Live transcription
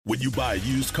When you buy a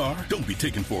used car, don't be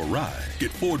taken for a ride.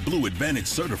 Get Ford Blue Advantage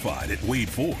certified at Wade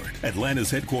Ford, Atlanta's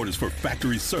headquarters for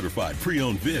factory certified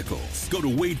pre-owned vehicles. Go to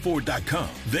wadeford.com.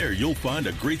 There you'll find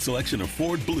a great selection of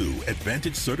Ford Blue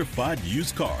Advantage certified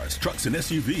used cars, trucks, and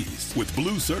SUVs. With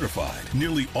Blue certified,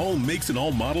 nearly all makes and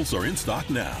all models are in stock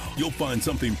now. You'll find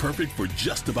something perfect for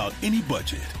just about any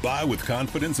budget. Buy with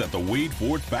confidence at the Wade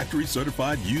Ford factory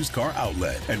certified used car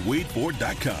outlet at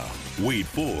wadeford.com. Wade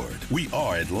Ford. We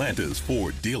are Atlanta's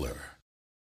Ford dealer.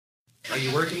 Are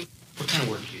you working? What kind of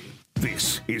work do you do?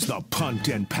 This is the Punt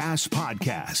and Pass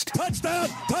Podcast. Touchdown,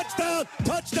 touchdown,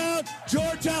 touchdown,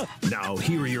 Georgia. Now,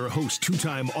 here are your hosts,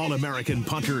 two-time All-American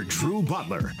punter Drew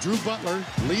Butler. Drew Butler,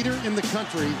 leader in the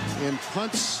country in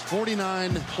punts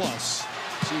 49+.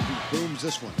 See if he booms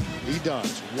this one. He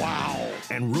does. Wow.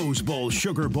 And Rose Bowl,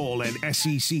 Sugar Bowl, and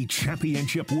SEC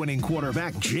championship winning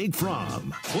quarterback Jake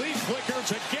Fromm. Flea flicker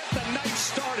to get the night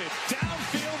started.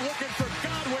 Downfield looking for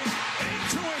Godwin.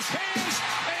 Into his hands.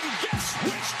 And guess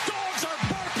which dogs are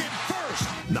barking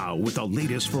first? Now, with the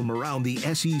latest from around the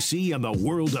SEC and the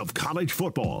world of college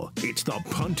football, it's the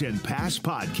Punt and Pass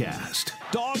Podcast.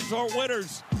 Dogs are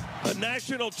winners. A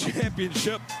national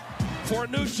championship for a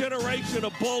new generation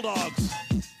of Bulldogs.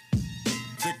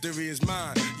 Victory is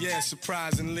mine, yeah,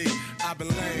 surprisingly. I've been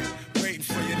lame, waiting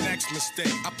for your next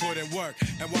mistake. I put in work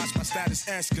and watch my status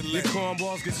escalate. Your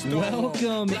cornballs get stolen.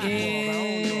 Welcome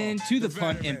in to the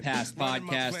Punt and Pass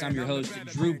Podcast. I'm your host,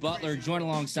 Drew Butler, joined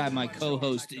alongside my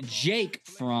co-host, Jake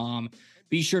Fromm.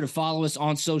 Be sure to follow us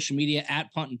on social media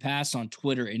at Punt and Pass on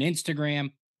Twitter and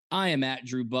Instagram. I am at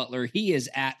Drew Butler. He is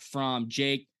at Fromm.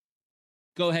 Jake,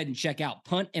 go ahead and check out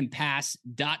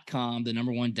puntandpass.com, the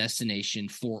number one destination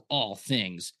for all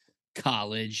things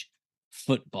college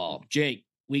football. Jake,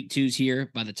 week 2's here.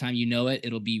 By the time you know it,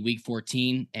 it'll be week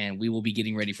 14, and we will be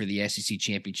getting ready for the SEC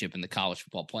championship and the college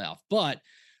football playoff. But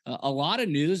a lot of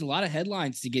news, a lot of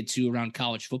headlines to get to around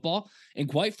college football. And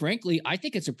quite frankly, I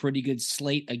think it's a pretty good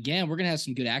slate. Again, we're going to have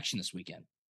some good action this weekend.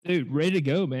 Dude, ready to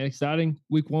go, man. Exciting.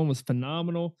 Week 1 was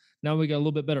phenomenal. Now we got a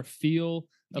little bit better feel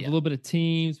of a little bit of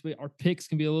teams. Our picks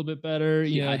can be a little bit better,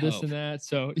 this and that.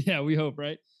 So, yeah, we hope,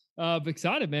 right?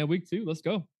 Excited, man. Week 2, let's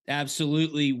go.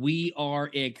 Absolutely. We are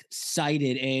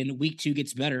excited. And week 2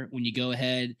 gets better when you go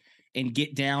ahead and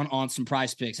get down on some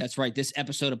Prize Picks. That's right. This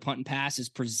episode of Punt and Pass is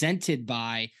presented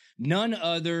by none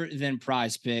other than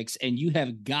Prize Picks. And you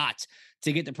have got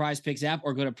to get the Prize Picks app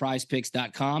or go to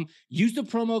prizepicks.com. Use the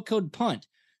promo code PUNT.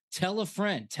 Tell a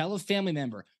friend, tell a family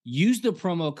member, use the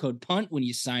promo code PUNT when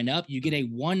you sign up. You get a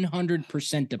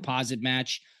 100% deposit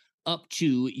match up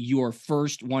to your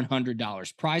first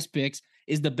 $100. Prize Picks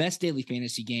is the best daily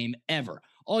fantasy game ever.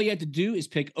 All you have to do is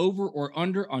pick over or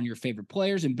under on your favorite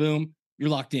players, and boom, you're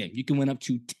locked in. You can win up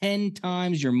to 10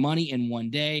 times your money in one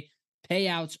day.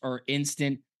 Payouts are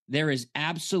instant. There is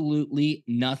absolutely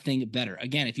nothing better.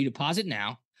 Again, if you deposit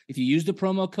now, if you use the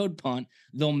promo code PUNT,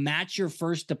 they'll match your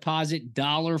first deposit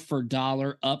dollar for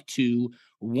dollar up to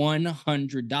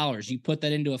 $100. You put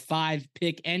that into a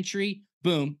 5-pick entry,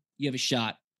 boom, you have a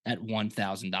shot at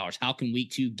 $1,000. How can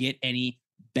week 2 get any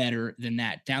better than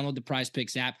that? Download the Prize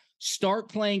Picks app. Start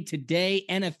playing today.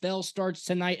 NFL starts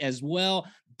tonight as well.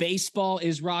 Baseball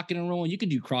is rocking and rolling. You can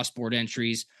do cross-board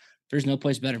entries. There's no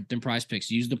place better than Prize Picks.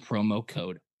 Use the promo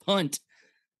code PUNT.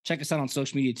 Check us out on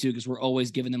social media, too, because we're always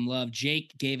giving them love.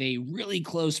 Jake gave a really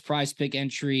close Prize Pick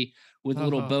entry with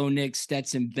little Bo Nix,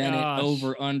 Stetson Bennett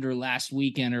over-under last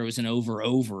weekend, or it was an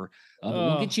over-over.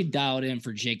 We'll get you dialed in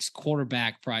for Jake's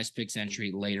quarterback Prize Picks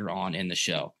entry later on in the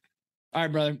show. All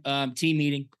right, brother. Team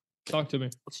meeting. Talk to me.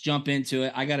 Let's jump into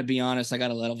it. I got to be honest. I got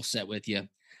to level set with you.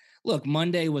 Look,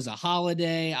 Monday was a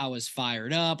holiday. I was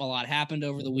fired up. A lot happened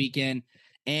over the weekend.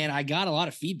 And I got a lot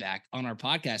of feedback on our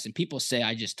podcast, and people say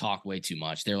I just talk way too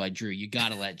much. They're like, Drew, you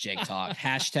got to let Jake talk.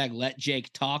 Hashtag let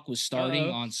Jake talk was starting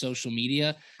on social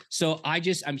media. So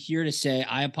I'm here to say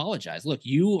I apologize. Look,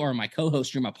 you are my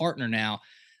co-host. You're my partner now.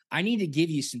 I need to give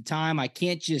you some time. I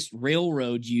can't just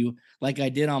railroad you like I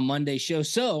did on Monday's show.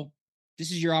 So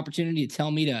this is your opportunity to tell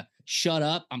me to shut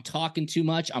up. I'm talking too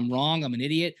much. I'm wrong. I'm an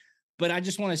idiot. But I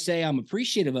just want to say I'm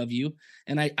appreciative of you,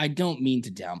 and I don't mean to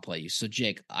downplay you. So,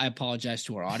 Jake, I apologize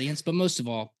to our audience, but most of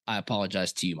all, I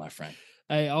apologize to you, my friend.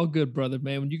 Hey, all good, brother,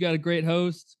 man. When you got a great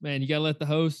host, man, you got to let the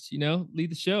host,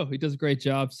 lead the show. He does a great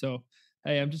job. So,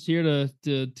 hey, I'm just here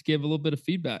to give a little bit of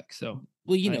feedback. So,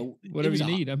 well, whatever you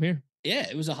need, I'm here. Yeah,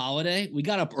 it was a holiday. We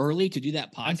got up early to do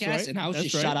that podcast, right. And I was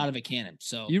just shot out of a cannon.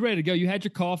 So, you ready to go? You had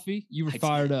your coffee. You were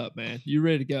fired up, man. You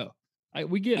ready to go?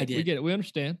 We get it. We get it. We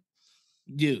understand.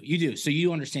 You do. So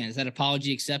you understand. Is that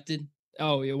apology accepted?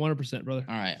 Oh, yeah, 100%, brother.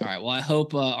 All right. Well, I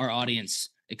hope our audience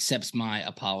accepts my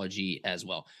apology as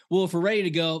well. Well, if we're ready to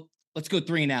go, let's go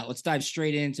 3 and out. Let's dive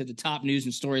straight into the top news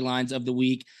and storylines of the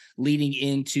week leading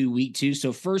into week 2.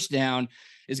 So first down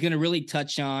is going to really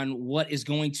touch on what is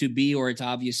going to be, or it's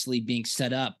obviously being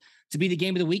set up to be the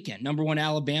game of the weekend. Number 1,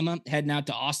 Alabama heading out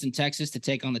to Austin, Texas to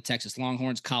take on the Texas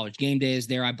Longhorns. College game day is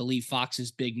there. I believe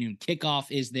Fox's big noon kickoff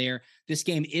is there. This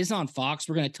game is on Fox.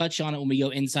 We're going to touch on it when we go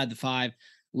inside the 5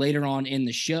 later on in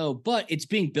the show, but it's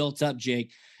being built up,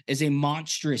 Jake, as a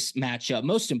monstrous matchup,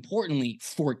 most importantly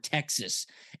for Texas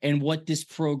and what this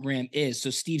program is. So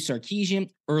Steve Sarkisian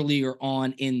earlier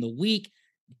on in the week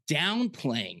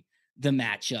downplaying the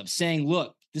matchup, saying,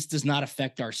 look, this does not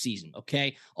affect our season,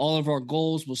 okay? All of our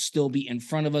goals will still be in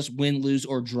front of us, win, lose,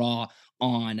 or draw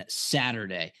on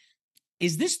Saturday.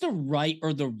 Is this the right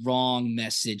or the wrong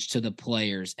message to the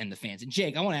players and the fans? And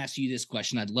Jake, I want to ask you this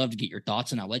question. I'd love to get your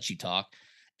thoughts, and I'll let you talk.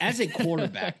 As a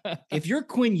quarterback, if you're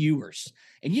Quinn Ewers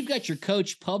and you've got your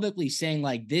coach publicly saying,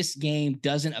 like, this game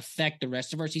doesn't affect the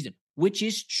rest of our season, which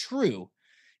is true,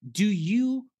 do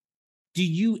you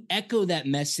echo that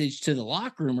message to the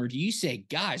locker room, or do you say,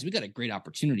 guys, we got a great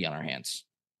opportunity on our hands?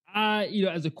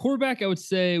 As a quarterback, I wowould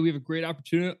say we have a great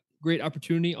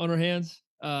opportunity on our hands.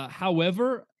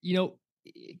 However,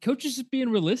 coaches is being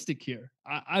realistic here.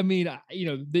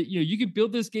 You could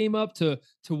build this game up to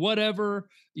whatever,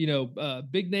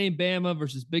 big name Bama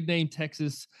versus big name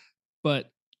Texas, but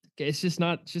it's just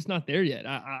not there yet.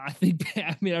 I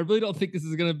really don't think this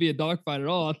is going to be a dogfight at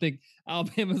all. I think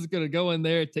Alabama's going to go in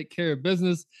there, take care of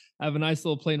business, have a nice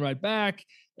little plane ride back,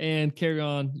 and carry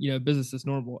on, business as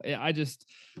normal. I just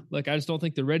don't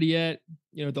think they're ready yet.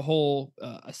 The whole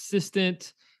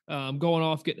assistant going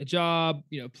off, getting a job,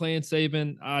 playing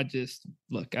Saban.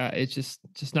 It's just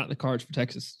not in the cards for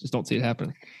Texas. Just don't see it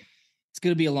happening. It's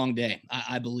going to be a long day,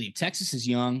 I believe. Texas is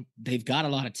young. They've got a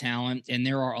lot of talent, and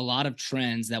there are a lot of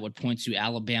trends that would point to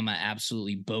Alabama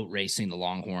absolutely boat racing the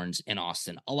Longhorns in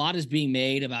Austin. A lot is being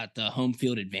made about the home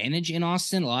field advantage in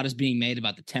Austin. A lot is being made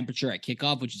about the temperature at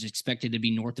kickoff, which is expected to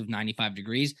be north of 95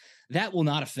 degrees. That will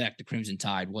not affect the Crimson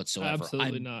Tide whatsoever.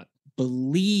 Absolutely not.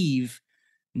 Believe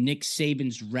Nick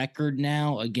Saban's record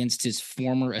now against his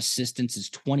former assistants is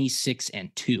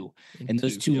 26-2. And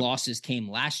those two losses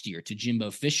came last year to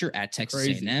Jimbo Fisher at Texas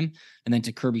A&M and then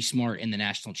to Kirby Smart in the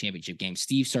national championship game.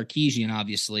 Steve Sarkisian,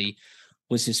 obviously,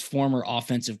 was his former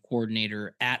offensive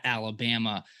coordinator at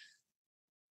Alabama.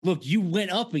 Look, you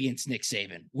went up against Nick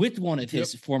Saban with one of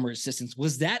his former assistants.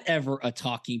 Was that ever a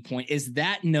talking point? Is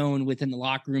that known within the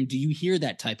locker room? Do you hear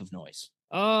that type of noise?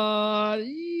 I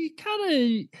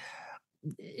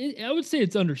would say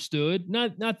it's understood.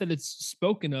 Not that it's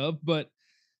spoken of, but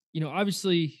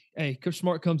obviously, hey, Coach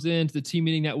Smart comes into the team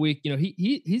meeting that week.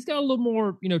 He's got a little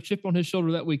more chip on his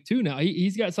shoulder that week too. Now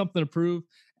he's got something to prove,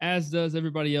 as does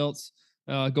everybody else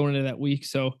going into that week.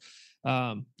 So,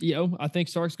 I think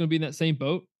Sark's going to be in that same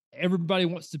boat. Everybody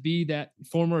wants to be that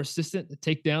former assistant to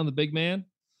take down the big man.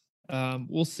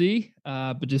 We'll see,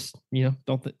 but just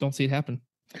don't see it happen.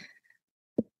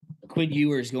 Quinn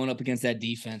Ewers going up against that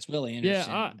defense. Will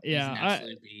Anderson. He's an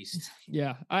absolute beast.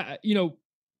 Yeah.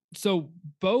 So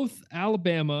both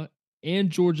Alabama and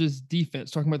Georgia's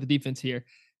defense, talking about the defense here,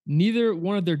 neither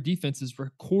one of their defenses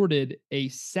recorded a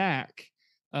sack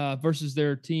versus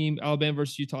their team, Alabama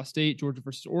versus Utah State, Georgia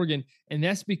versus Oregon. And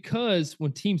that's because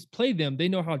when teams play them, they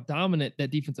know how dominant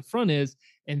that defensive front is.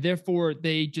 And therefore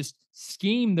they just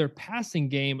scheme their passing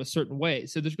game a certain way.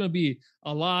 So there's going to be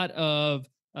a lot of,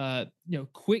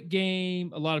 quick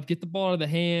game, a lot of get the ball out of the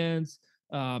hands,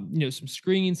 some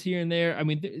screens here and there. I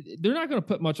mean, they're not going to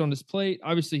put much on this plate.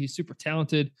 Obviously, he's super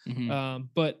talented.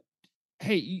 But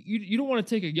hey, you don't want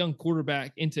to take a young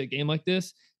quarterback into a game like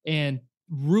this and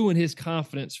ruin his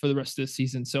confidence for the rest of the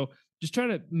season. So just trying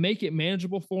to make it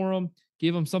manageable for him,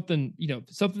 give him something,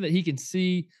 something that he can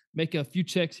see, make a few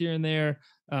checks here and there.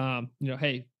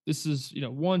 Hey, this is,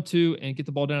 1-2 and get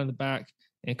the ball down in the back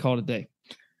and call it a day.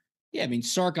 Yeah, I mean,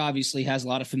 Sark obviously has a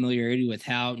lot of familiarity with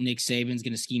how Nick Saban's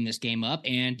going to scheme this game up,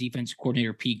 and defensive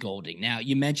coordinator Pete Golding. Now,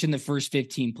 you mentioned the first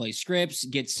 15 play scripts,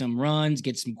 get some runs,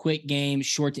 get some quick games,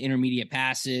 short to intermediate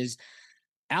passes.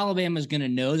 Alabama's going to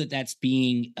know that that's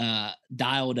being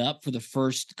dialed up for the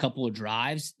first couple of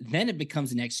drives. Then it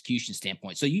becomes an execution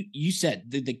standpoint. So you said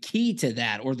the key to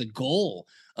that, or the goal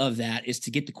of that, is to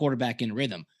get the quarterback in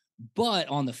rhythm. But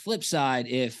on the flip side,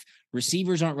 if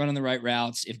receivers aren't running the right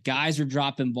routes, if guys are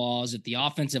dropping balls, if the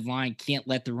offensive line can't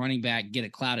let the running back get a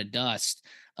cloud of dust,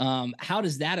 how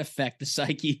does that affect the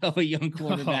psyche of a young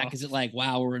quarterback? Is it like,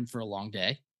 wow, we're in for a long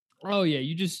day? Oh yeah.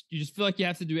 You just feel like you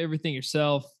have to do everything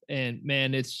yourself. And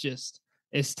man, it's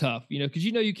tough, because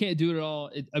you can't do it all.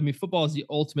 Football is the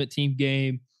ultimate team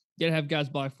game. You got to have guys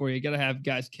block for you. You got to have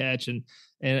guys catch, and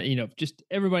just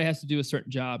everybody has to do a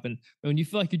certain job. And when you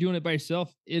feel like you're doing it by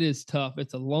yourself, it is tough.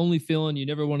 It's a lonely feeling. You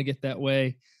never want to get that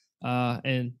way.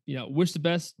 And wish the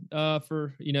best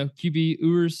for QB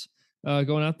Ewers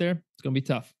going out there. It's going to be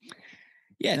tough.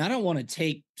 Yeah, and I don't want to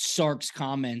take Sark's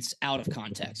comments out of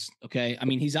context, okay? I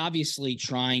mean, he's obviously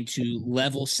trying to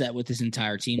level set with his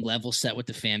entire team, level set with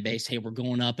the fan base. Hey, we're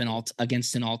going up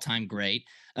against an all-time great.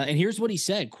 And here's what he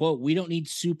said, quote, "We don't need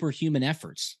superhuman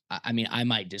efforts." I mean, I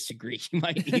might disagree. You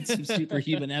might need some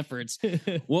superhuman efforts.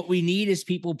 What we need is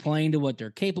people playing to what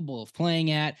they're capable of playing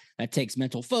at. That takes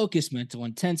mental focus, mental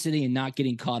intensity, and not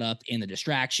getting caught up in the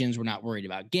distractions. We're not worried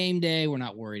about game day. We're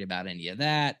not worried about any of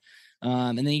that.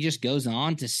 And then he just goes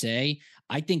on to say,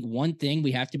 I think one thing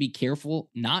we have to be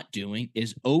careful not doing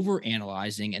is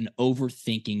overanalyzing and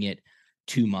overthinking it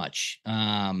too much.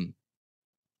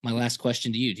 My last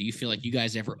question to you, do you feel like you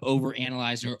guys ever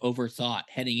overanalyzed or overthought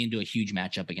heading into a huge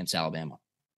matchup against Alabama?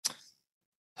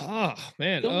 Oh,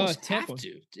 man. You almost have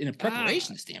to, in a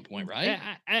preparation standpoint, right?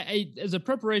 I as a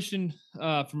preparation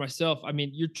for myself, I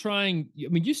mean,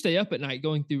 you stay up at night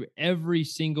going through every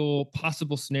single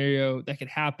possible scenario that could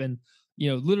happen,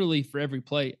 literally for every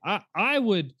play. I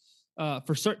would,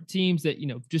 for certain teams that,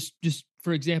 just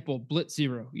for example, blitz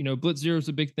zero, blitz zero is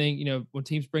a big thing, when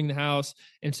teams bring the house.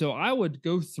 And so I would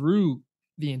go through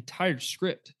the entire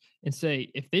script and say,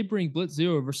 if they bring blitz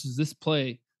zero versus this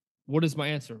play, what is my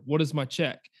answer? What is my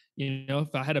check?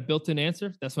 If I had a built-in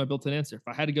answer, that's my built-in answer. If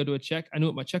I had to go to a check, I knew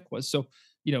what my check was. So,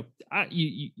 you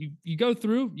go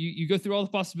through, you go through all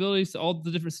the possibilities, all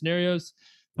the different scenarios.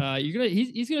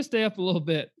 He's gonna stay up a little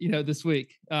bit, this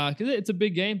week, because it's a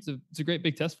big game. It's a great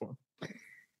big test for him.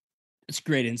 It's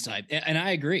great insight, and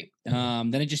I agree.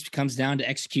 Then it just comes down to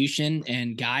execution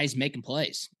and guys making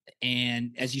plays.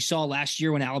 And as you saw last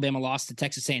year when Alabama lost to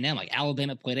Texas A&M, like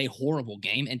Alabama played a horrible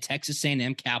game, and Texas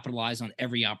A&M capitalized on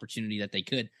every opportunity that they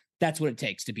could. That's what it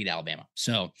takes to beat Alabama.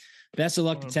 So best of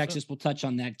luck to Texas. We'll touch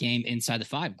on that game inside the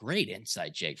 5. Great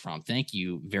insight, Jake Fromm. Thank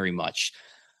you very much.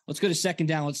 Let's go to second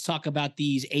down. Let's talk about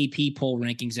these AP poll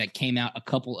rankings that came out a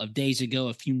couple of days ago.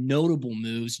 A few notable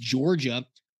moves. Georgia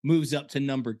moves up to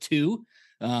number 2.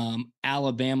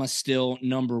 Alabama still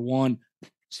number 1.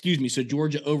 So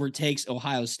Georgia overtakes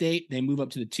Ohio State. They move up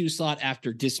to the 2 slot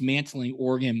after dismantling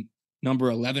Oregon,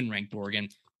 number 11 ranked Oregon,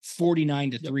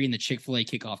 49-3 in the Chick-fil-A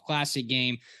Kickoff Classic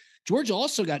game. Georgia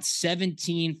also got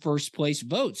 17 first place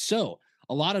votes. So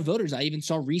a lot of voters, I even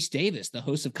saw Reese Davis, the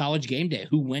host of College Game Day,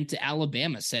 who went to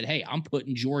Alabama, said, hey, I'm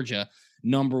putting Georgia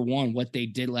number 1. What they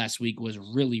did last week was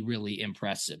really, really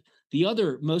impressive. The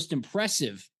other most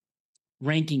impressive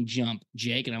ranking jump,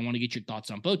 Jake, and I want to get your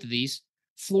thoughts on both of these,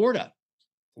 Florida.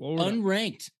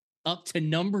 Unranked up to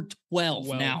number 12.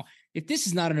 Now, if this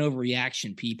is not an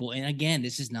overreaction, people, and again,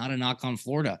 this is not a knock on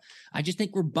Florida, I just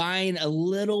think we're buying a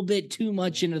little bit too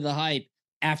much into the hype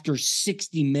after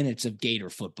 60 minutes of Gator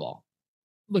football.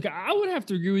 Look, I would have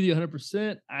to agree with you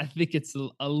 100%. I think it's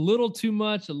a little too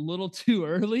much, a little too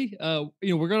early.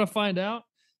 We're going to find out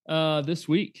this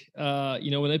week,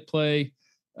 when they play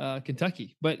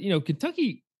Kentucky. But,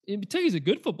 Kentucky's a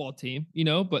good football team,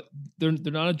 but they're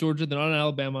not in Georgia. They're not in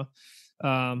Alabama.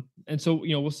 And so,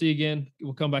 we'll see again.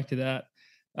 We'll come back to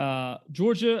that.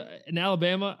 Georgia and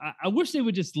Alabama, I wish they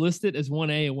would just list it as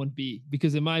 1A and 1B,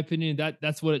 because in my opinion,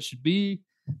 that's what it should be.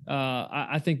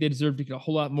 I think they deserve to get a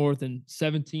whole lot more than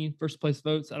 17 first place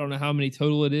votes. I don't know how many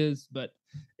total it is, but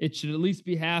it should at least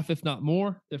be half, if not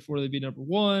more. Therefore, they'd be number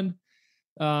 1.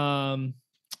 Clemson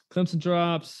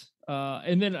drops.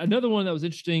 And then another one that was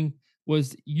interesting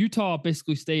was Utah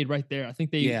basically stayed right there. I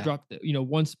think they dropped,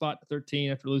 1 spot to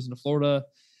 13 after losing to Florida.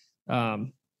 I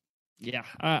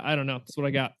don't know. That's what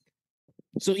I got.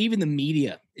 So even the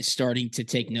media is starting to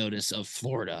take notice of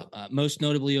Florida, most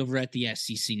notably over at the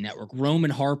SEC Network.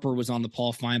 Roman Harper was on the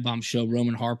Paul Feinbaum show.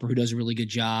 Roman Harper, who does a really good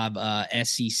job.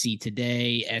 SEC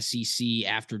Today, SEC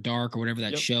After Dark, or whatever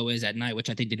that show is at night, which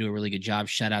I think they do a really good job.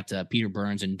 Shout out to Peter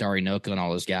Burns and Dari Noko and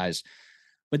all those guys.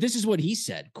 But this is what he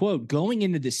said, quote, going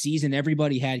into the season,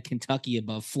 everybody had Kentucky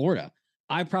above Florida.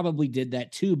 I probably did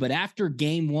that too. But after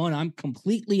game 1, I'm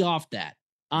completely off that.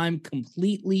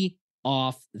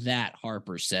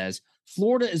 Harper says.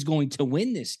 Florida is going to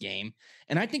win this game,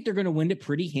 and I think they're going to win it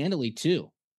pretty handily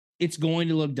too. It's going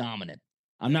to look dominant.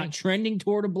 I'm not trending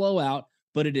toward a blowout,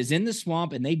 but it is in the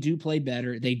swamp, and they do play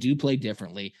better. They do play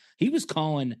differently. He was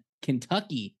calling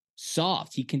Kentucky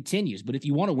soft. He continues, but if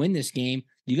you want to win this game,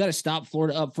 you got to stop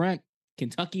Florida up front.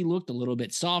 Kentucky looked a little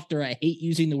bit softer. I hate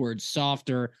using the word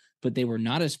softer, but they were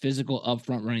not as physical up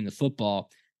front running the football.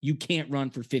 You can't run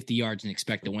for 50 yards and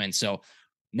expect to win. So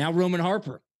now Roman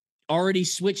Harper already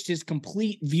switched his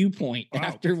complete viewpoint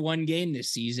after one game this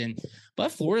season.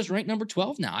 But Florida's ranked number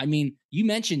 12 now. I mean, you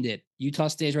mentioned it. Utah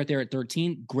stays right there at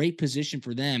 13. Great position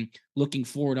for them looking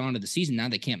forward onto the season. Now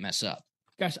they can't mess up.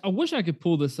 Gosh, I wish I could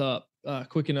pull this up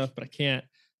quick enough, but I can't.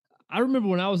 I remember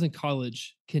when I was in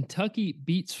college, Kentucky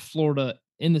beats Florida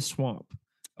in the Swamp.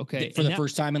 Okay. For the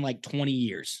first time in like 20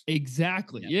 years.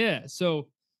 Exactly. Yeah. So,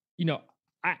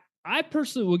 I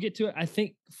personally will get to it. I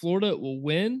think Florida will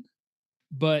win,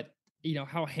 but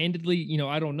how handedly,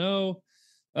 I don't know.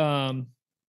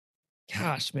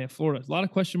 Gosh, man, Florida, a lot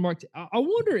of question marks. I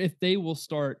wonder if they will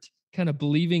start kind of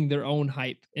believing their own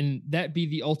hype and that be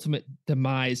the ultimate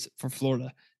demise for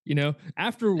Florida.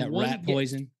 After that one rat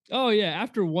poison. Oh yeah.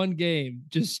 After one game,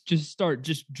 just start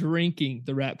drinking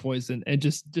the rat poison and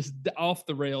just off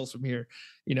the rails from here.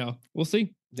 We'll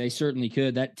see. They certainly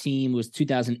could. That team was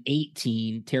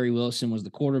 2018. Terry Wilson was the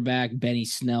quarterback. Benny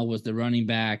Snell was the running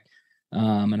back.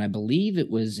 And I believe it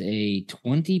was a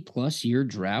 20+ year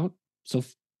drought. So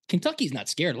Kentucky's not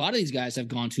scared. A lot of these guys have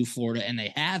gone to Florida and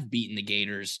they have beaten the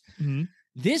Gators. Mm-hmm.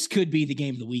 This could be the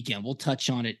game of the weekend. We'll touch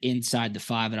on it inside the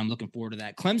 5, and I'm looking forward to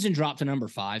that. Clemson dropped to number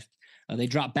 5. They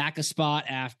dropped back a spot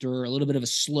after a little bit of a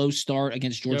slow start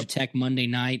against Georgia Tech Monday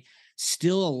night.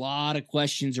 Still a lot of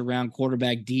questions around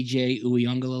quarterback DJ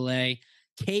Uiagalelei.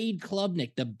 Cade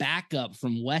Klubnik, the backup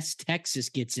from West Texas,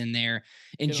 gets in there.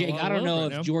 And Jake, I don't know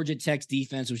if Georgia Tech's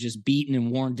defense was just beaten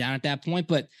and worn down at that point,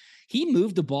 but he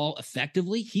moved the ball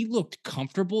effectively. He looked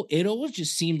comfortable. It always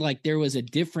just seemed like there was a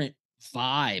different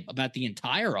vibe about the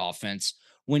entire offense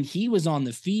when he was on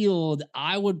the field.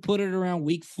 I would put it around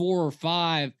week 4 or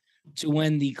 5 to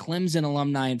when the Clemson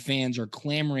alumni and fans are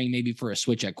clamoring maybe for a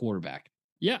switch at quarterback.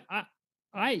 Yeah,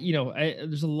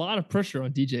 there's a lot of pressure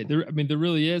on DJ. There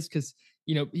really is, because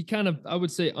he kind of, I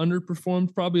would say,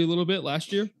 underperformed probably a little bit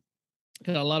last year.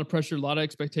 Had a lot of pressure, a lot of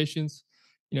expectations.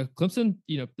 Clemson,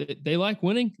 they like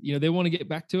winning. They want to get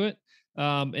back to it,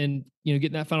 and get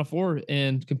in that Final Four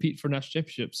and compete for national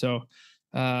championship. So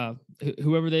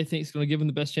whoever they think is going to give them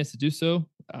the best chance to do so,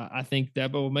 I think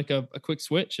Dabo will make a quick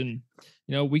switch. And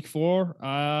week 4,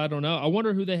 I don't know. I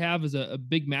wonder who they have as a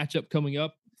big matchup coming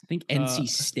up. I think NC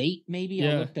State, maybe.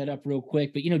 Yeah. I'll look that up real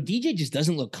quick. But, DJ just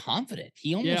doesn't look confident.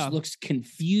 He almost looks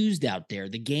confused out there.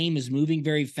 The game is moving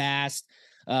very fast.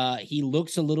 He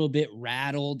looks a little bit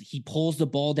rattled. He pulls the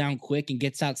ball down quick and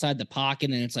gets outside the pocket.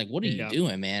 And it's like, what are you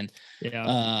doing, man?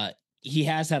 Yeah. He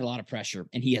has had a lot of pressure,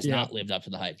 and he has not lived up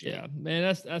to the hype. Yeah, man,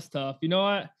 that's tough.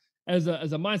 As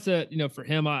a mindset, for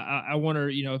him, I wonder,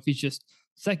 if he's just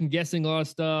second guessing a lot of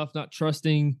stuff, not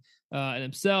trusting in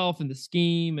himself and the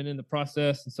scheme and in the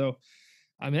process. And so,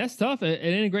 that's tough. It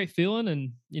ain't a great feeling.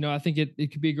 And, I think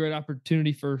it could be a great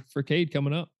opportunity for Cade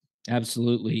coming up.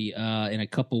 Absolutely. In a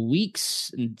couple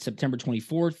weeks, in September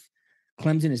 24th,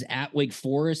 Clemson is at Wake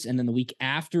Forest. And then the week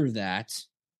after that,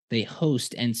 they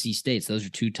host NC State. So those are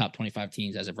 2 top 25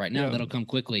 teams as of right now. That'll come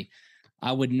quickly.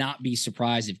 I would not be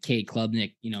surprised if Cade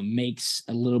Klubnik, makes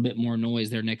a little bit more noise.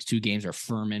 Their next 2 games are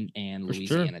Furman and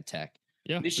Louisiana Tech.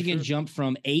 Yeah, Michigan jumped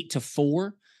from 8 to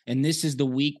 4, and this is the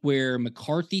week where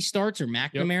McCarthy starts or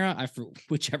McNamara.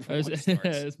 Whichever one starts.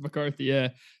 It's McCarthy.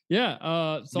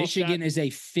 Yeah. Michigan is a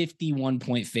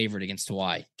 51-point favorite against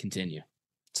Hawaii. Continue.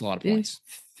 It's a lot of points.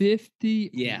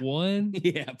 51.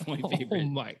 Yeah, point favorite. Oh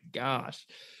my gosh.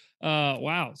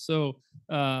 Wow. So,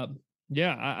 I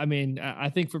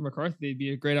think for McCarthy, it'd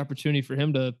be a great opportunity for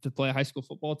him to play a high school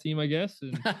football team, I guess,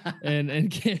 and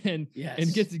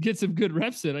get some good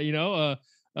reps in.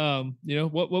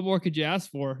 What more could you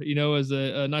ask for? As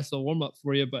a nice little warm up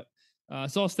for you. But I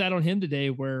saw a stat on him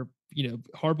today where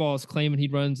Harbaugh is claiming he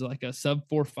runs like a sub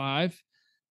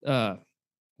 4.5.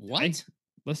 What?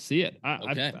 Let's see it.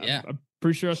 I'm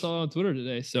pretty sure I saw it on Twitter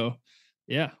today. So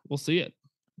yeah, we'll see it.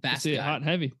 We'll see it hot and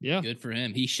heavy. Yeah. Good for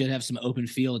him. He should have some open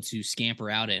field to scamper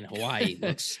out in. Hawaii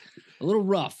looks a little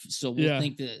rough. So we'll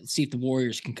see if the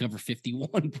Warriors can cover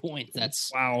 51 points.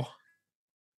 That's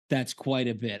quite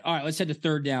a bit. All right, let's head to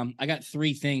third down. I got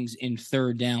 3 things in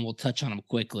third down. We'll touch on them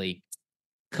quickly.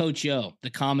 Coach O, the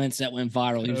comments that went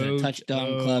viral. He was at a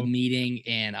Touchdown Club meeting,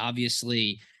 and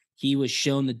obviously he was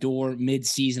shown the door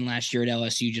mid-season last year at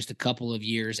LSU, just a couple of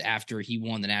years after he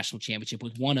won the national championship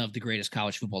with one of the greatest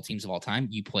college football teams of all time.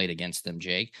 You played against them,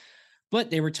 Jake.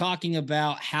 But they were talking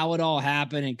about how it all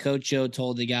happened, and Coach O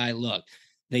told the guy, look,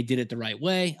 they did it the right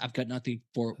way. I've got nothing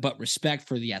but respect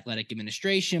for the athletic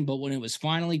administration. But when it was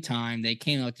finally time, they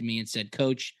came up to me and said,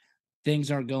 Coach,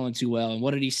 things aren't going too well. And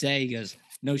what did he say? He goes,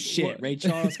 no shit. What? Ray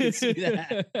Charles could see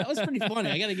that. That was pretty funny.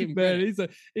 I got to give him credit. Man,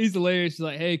 he's hilarious. He's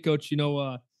like, hey, Coach,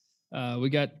 We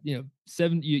got, we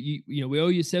owe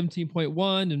you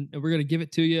 17.1 and we're going to give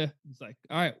it to you. It's like,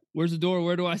 all right, where's the door?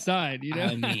 Where do I sign?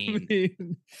 I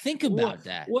mean, think about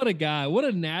that. What a guy, what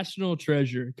a national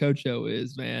treasure Coach O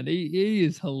is, man. He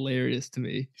is hilarious to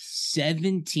me.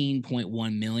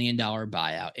 $17.1 million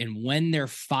buyout. And when they're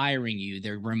firing you,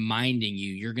 they're reminding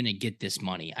you, you're going to get this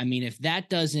money. I mean, if that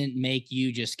doesn't make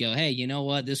you just go, hey, you know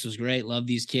what? This was great. Love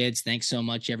these kids. Thanks so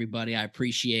much, everybody. I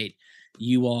appreciate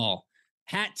you all.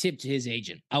 Hat tip to his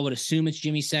agent. I would assume it's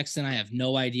Jimmy Sexton. I have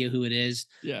no idea who it is.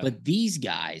 Yeah. But these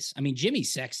guys, I mean, Jimmy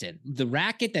Sexton, the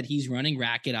racket that he's running,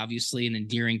 obviously an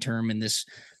endearing term in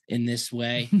this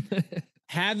way,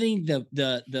 having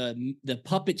the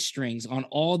puppet strings on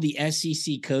all the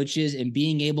SEC coaches and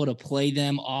being able to play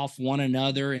them off one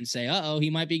another and say, he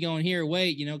might be going here.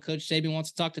 Wait, Coach Saban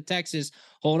wants to talk to Texas.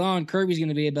 Hold on. Kirby's going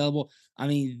to be available. I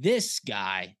mean, this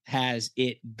guy has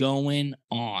it going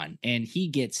on, and he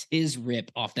gets his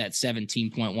rip off that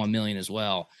 $17.1 million as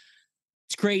well.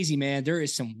 It's crazy, man. There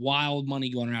is some wild money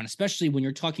going around, especially when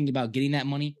you're talking about getting that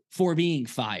money for being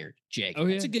fired, Jake. Oh,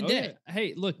 yeah. It's a good day. Yeah.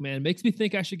 Hey, look, man, makes me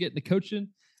think I should get into coaching.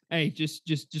 Hey,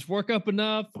 just work up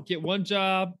enough, get one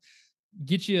job,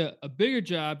 get you a bigger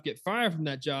job, get fired from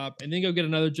that job, and then go get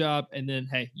another job. And then,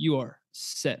 hey, you are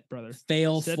set, brother.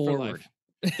 Fail set forward.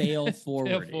 Fail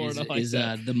forward is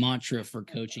the mantra for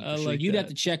coaching. For sure. You'd have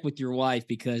to check with your wife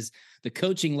because the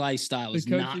coaching lifestyle is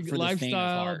not for the faint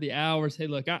of heart. The hours. Hey,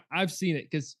 look, I've seen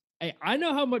it because I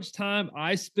know how much time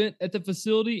I spent at the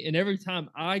facility, and every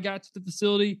time I got to the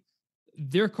facility,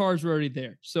 their cars were already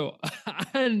there. So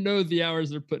I know the hours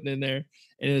they're putting in there,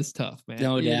 and it's tough, man.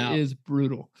 No doubt. It is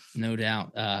brutal. No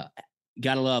doubt.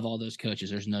 Gotta love all those coaches.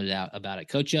 There's no doubt about it.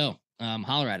 Coach O,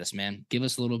 holler at us, man. Give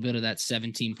us a little bit of that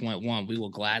 17.1. We will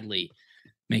gladly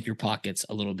make your pockets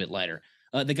a little bit lighter.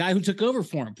 The guy who took over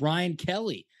for him, Brian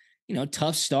Kelly,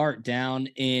 tough start down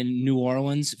in New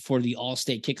Orleans for the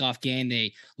All-State kickoff game.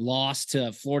 They lost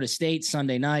to Florida State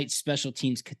Sunday night, special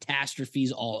teams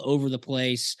catastrophes all over the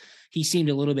place. He seemed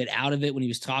a little bit out of it when he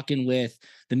was talking with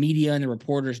the media and the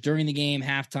reporters during the game,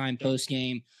 halftime,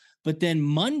 post-game. But then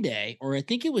Monday, or I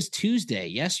think it was Tuesday,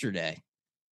 yesterday,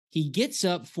 he gets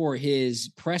up for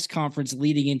his press conference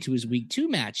leading into his week 2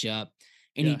 matchup,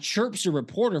 and he chirps a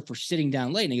reporter for sitting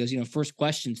down late. And he goes, first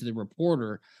question to the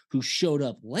reporter who showed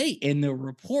up late. And the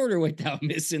reporter, without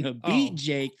missing a beat,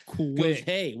 Jake, goes,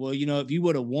 hey, well, if you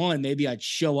would have won, maybe I'd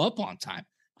show up on time.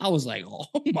 I was like, oh,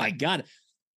 my God.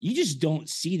 You just don't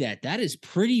see that. That is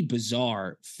pretty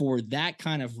bizarre for that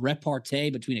kind of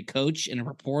repartee between a coach and a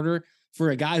reporter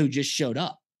for a guy who just showed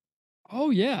up. Oh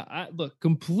yeah, look,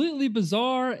 completely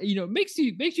bizarre. It makes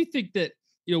you think that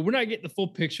we're not getting the full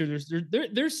picture.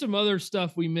 There's some other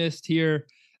stuff we missed here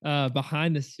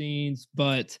behind the scenes,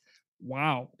 but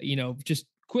wow, just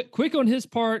quick on his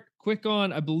part, quick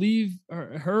on I believe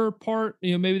her part.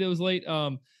 Maybe that was late.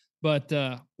 But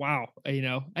wow,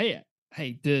 hey,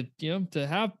 to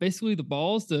have basically the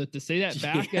balls to say that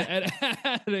back at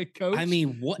a coach. I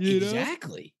mean, what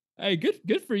exactly? Hey,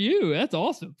 good for you. That's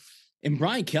awesome. And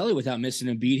Brian Kelly, without missing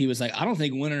a beat, he was like, I don't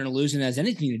think winning or losing has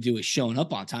anything to do with showing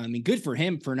up on time. I mean, good for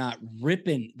him for not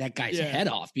ripping that guy's head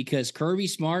off, because Kirby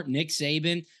Smart, Nick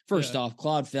Saban, first off,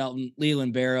 Claude Felton,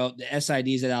 Leland Barrow, the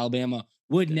SIDs at Alabama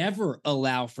would never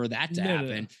allow for that to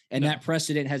happen. And that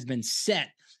precedent has been set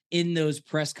in those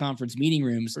press conference meeting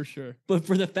rooms. For sure. But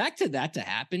for the fact of that to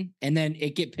happen and then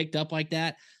it get picked up like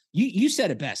that, you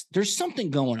said it best. There's something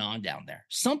going on down there.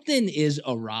 Something is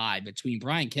awry between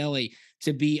Brian Kelly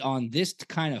to be on this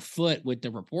kind of foot with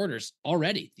the reporters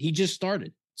already. He just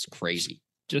started. It's crazy.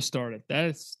 Just started.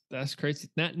 That's crazy.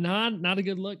 Not a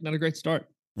good look. Not a great start.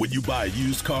 When you buy a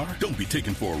used car, don't be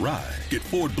taken for a ride. Get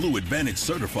Ford Blue Advantage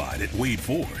certified at Wade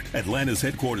Ford, Atlanta's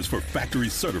headquarters for factory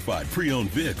certified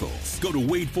pre-owned vehicles. Go to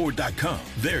WadeFord.com.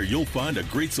 There you'll find a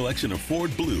great selection of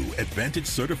Ford Blue Advantage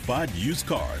certified used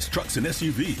cars, trucks, and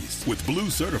SUVs. With Blue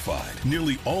certified,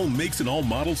 nearly all makes and all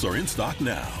models are in stock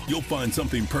now. You'll find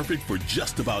something perfect for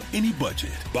just about any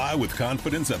budget. Buy with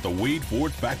confidence at the Wade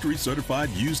Ford factory certified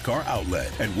used car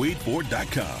outlet at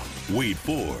WadeFord.com. Wade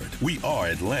Ford. We are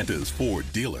Atlanta's Ford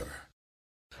dealer.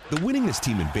 The winningest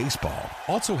team in baseball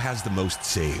also has the most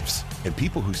saves, and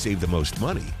people who save the most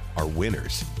money are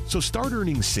winners. So start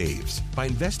earning saves by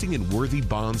investing in worthy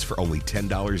bonds for only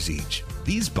 $10 each.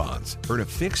 These bonds earn a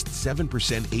fixed 7%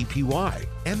 APY,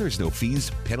 and there's no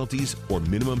fees, penalties, or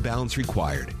minimum balance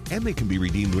required, and they can be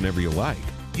redeemed whenever you like.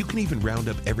 You can even round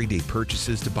up everyday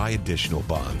purchases to buy additional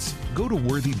bonds. Go to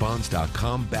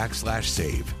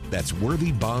worthybonds.com/save. That's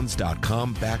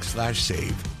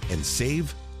worthybonds.com/save and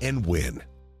save and win.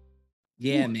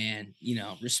 Yeah, man.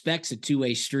 Respect's a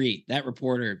two-way street. That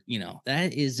reporter,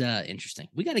 that is interesting.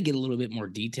 We got to get a little bit more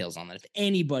details on that. If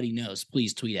anybody knows,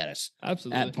 please tweet at us.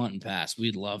 Absolutely. At Punt and Pass.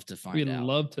 We'd love to find out. We'd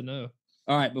love to know.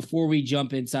 All right, before we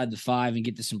jump inside the 5 and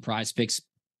get to some prize picks,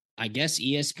 I guess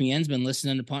ESPN's been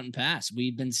listening to Punt and Pass.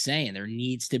 We've been saying there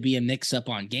needs to be a mix-up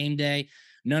on game day.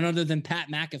 None other than Pat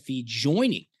McAfee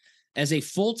joining as a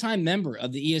full-time member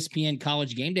of the ESPN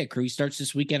College Game Day crew. He starts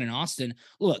this weekend in Austin.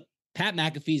 Look, Pat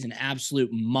McAfee is an absolute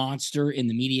monster in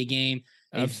the media game,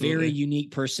 a very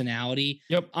unique personality.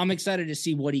 Yep. I'm excited to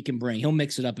see what he can bring. He'll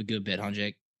mix it up a good bit, huh,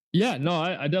 Jake? Yeah, no,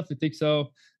 I definitely think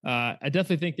so. I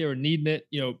definitely think they were needing it.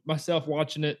 Myself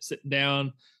watching it, sitting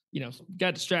down,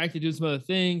 got distracted doing some other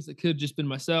things. It could have just been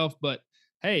myself, but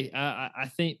hey, I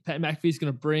think Pat McAfee is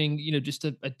going to bring, just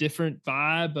a different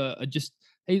vibe.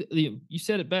 Hey, you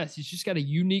said it best. He's just got a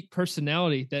unique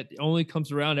personality that only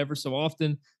comes around ever so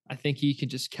often. I think he can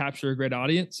just capture a great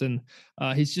audience, and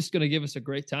he's just going to give us a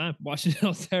great time watching it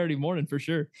on Saturday morning for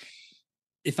sure.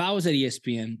 If I was at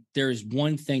ESPN, there is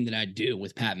one thing that I'd do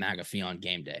with Pat McAfee on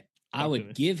game day. I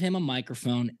would give him a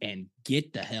microphone and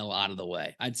get the hell out of the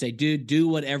way. I'd say, dude, do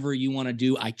whatever you want to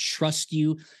do. I trust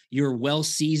you. You're well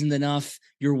seasoned enough.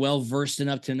 You're well versed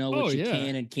enough to know what you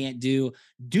can and can't do.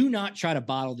 Do not try to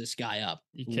bottle this guy up.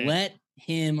 Let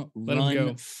him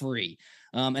run free.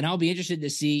 And I'll be interested to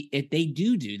see if they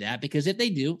do that, because if they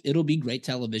do, it'll be great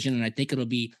television. And I think it'll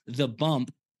be the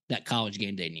bump that College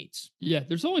Game Day needs. Yeah.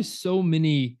 There's only so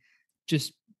many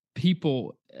just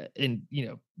people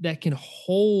that can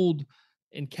hold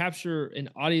and capture an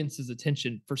audience's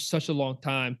attention for such a long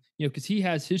time, because he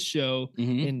has his show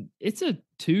and it's a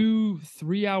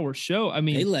 2-3 hour show. I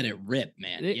mean, they let it rip,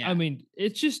 man. I mean,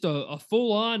 it's just a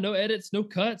full on, no edits, no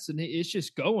cuts, and it's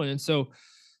just going. And so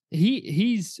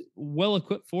he's well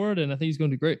equipped for it, and I think he's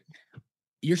going to do great.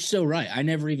 You're so right. I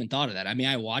never even thought of that. I mean,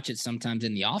 I watch it sometimes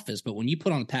in the office, but when you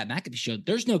put on the Pat McAfee show,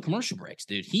 there's no commercial breaks,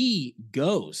 dude. He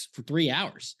goes for 3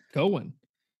 hours. Going.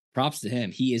 Props to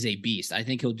him. He is a beast. I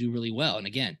think he'll do really well. And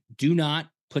again, do not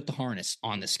put the harness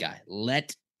on this guy.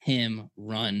 Let him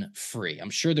run free. I'm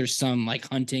sure there's some like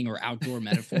hunting or outdoor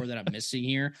metaphor that I'm missing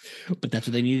here, but that's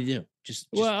what they need to do.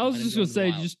 I was just going to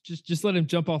say, just let him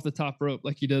jump off the top rope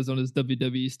like he does on his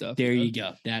WWE stuff. There you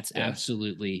go. That's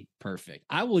absolutely perfect.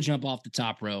 I will jump off the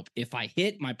top rope if I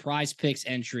hit my prize picks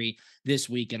entry this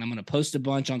weekend. I'm going to post a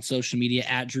bunch on social media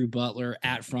at Drew Butler,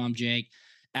 at From Jake,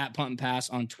 at Punt and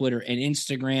Pass on Twitter and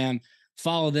Instagram.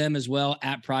 Follow them as well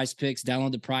at Prize Picks.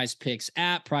 Download the Prize Picks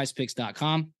app,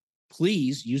 prizepicks.com.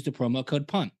 Please use the promo code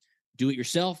PUNT. Do it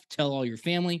yourself. Tell all your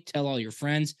family. Tell all your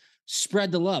friends.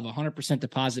 Spread the love. 100%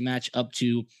 deposit match up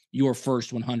to your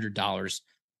first $100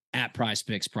 at Prize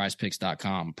Picks,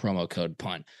 prizepicks.com. Promo code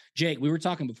PUNT. Jake, we were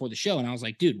talking before the show, and I was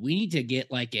like, dude, we need to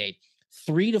get like a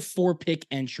 3 to 4 pick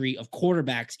entry of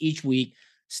quarterbacks each week.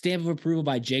 Stamp of approval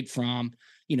by Jake Fromm.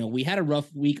 We had a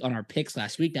rough week on our picks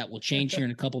last week. That will change here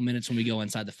in a couple minutes when we go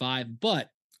inside the 5, but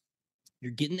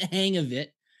you're getting the hang of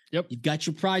it. Yep. You've got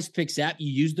your Prize Picks app.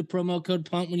 You used the promo code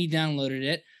PUNT when you downloaded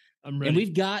it. I'm ready. And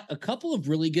we've got a couple of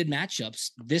really good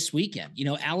matchups this weekend.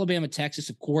 Alabama, Texas,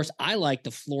 of course. I like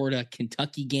the Florida,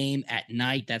 Kentucky game at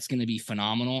night. That's going to be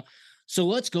phenomenal. So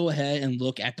let's go ahead and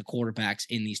look at the quarterbacks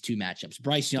in these two matchups.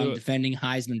 Bryce Young, defending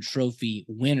Heisman Trophy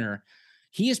winner.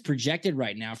 He is projected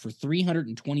right now for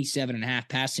 327.5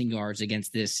 passing yards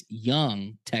against this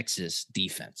young Texas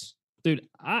defense. Dude,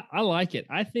 I like it.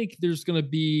 I think there's going to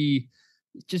be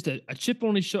just a chip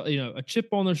on his shoulder, a chip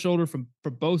on their shoulder from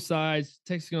both sides.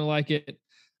 Texas is going to like it,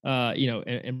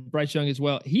 and Bryce Young as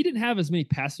well. He didn't have as many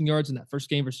passing yards in that first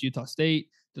game versus Utah State.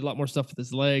 Did a lot more stuff with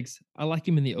his legs. I like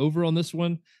him in the over on this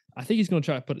one. I think he's going to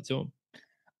try to put it to him.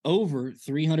 Over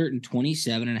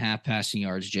 327.5 passing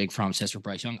yards, Jake Fromm says for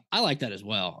Bryce Young. I like that as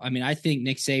well. I mean, I think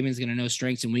Nick Saban's going to know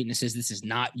strengths and weaknesses. This is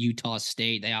not Utah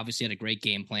State. They obviously had a great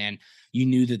game plan. You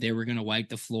knew that they were going to wipe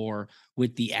the floor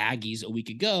with the Aggies a week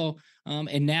ago,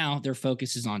 and now their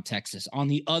focus is on Texas. On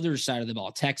the other side of the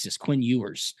ball, Texas, Quinn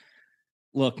Ewers.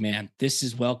 Look, man, this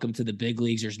is welcome to the big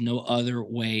leagues. There's no other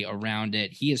way around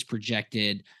it. He is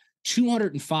projected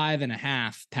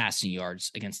 205.5 passing yards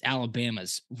against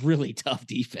Alabama's really tough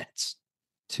defense.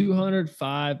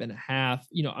 205.5.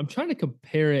 I'm trying to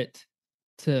compare it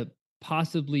to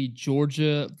possibly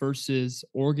Georgia versus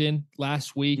Oregon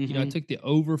last week. I took the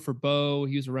over for Bo.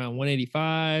 He was around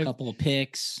 185. A couple of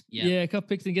picks. Yeah, a couple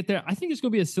picks to get there. I think it's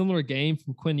going to be a similar game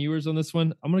from Quinn Ewers on this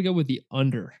one. I'm going to go with the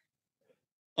under.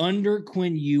 Under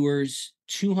Quinn Ewers,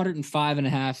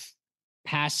 205.5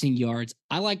 passing yards.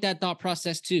 I like that thought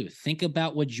process too. Think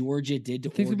about what Georgia did to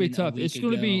Oregon. It's gonna be tough. It's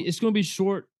gonna be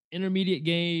short, intermediate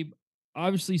game.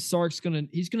 Obviously, Sark's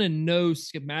he's gonna know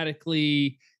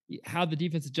schematically, how the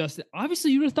defense adjusted.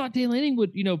 Obviously, you would have thought Dan Lanning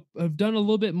would, have done a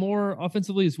little bit more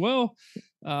offensively as well.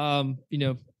 Kind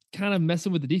of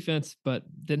messing with the defense, but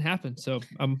didn't happen. So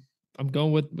I'm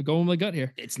going with my gut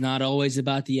here. It's not always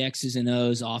about the X's and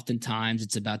O's. Oftentimes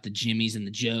it's about the Jimmies and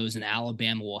the Joes, and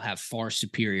Alabama will have far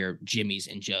superior Jimmies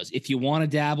and Joes. If you want to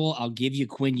dabble, I'll give you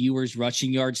Quinn Ewers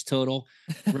rushing yards total.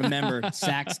 Remember,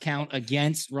 sacks count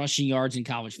against rushing yards in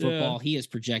college football. Yeah. He is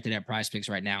projected at PrizePicks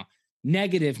right now,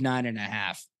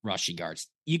 -9.5 rushing yards.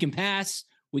 You can pass.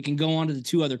 We can go on to the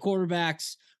two other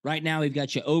quarterbacks. Right now, we've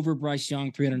got you over Bryce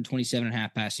Young,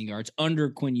 327.5 passing yards, under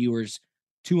Quinn Ewers,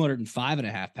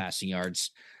 205.5 passing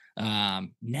yards,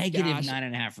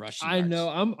 -9.5 rushing yards. I know.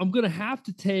 I'm gonna have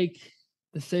to take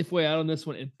the safe way out on this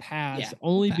one and pass,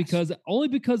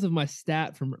 because of my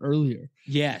stat from earlier.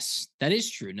 Yes, that is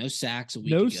true. No sacks a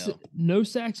week ago. No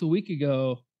sacks a week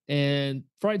ago, and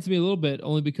frightens me a little bit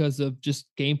only because of just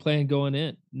game plan going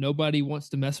in. Nobody wants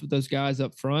to mess with those guys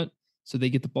up front, so they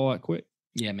get the ball out quick.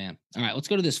 Yeah, man. All right, let's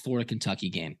go to this Florida-Kentucky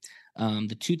game.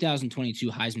 The 2022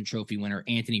 Heisman Trophy winner,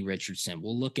 Anthony Richardson.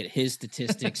 We'll look at his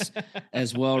statistics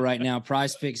as well right now.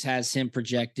 PrizePicks has him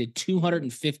projected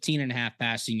 215.5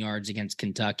 passing yards against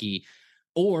Kentucky,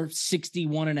 or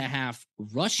 61.5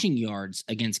 rushing yards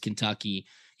against Kentucky.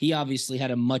 He obviously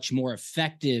had a much more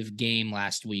effective game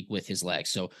last week with his legs.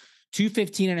 So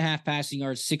 215.5 passing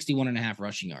yards, 61.5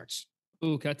 rushing yards.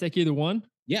 Ooh, can I take either one?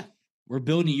 Yeah. We're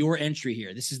building your entry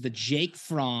here. This is the Jake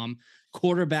Fromm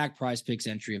quarterback PrizePicks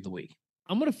entry of the week.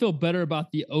 I'm going to feel better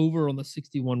about the over on the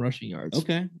 61 rushing yards.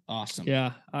 Okay. Awesome.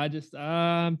 Yeah. That's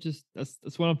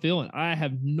what I'm feeling. I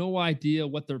have no idea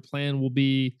what their plan will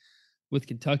be with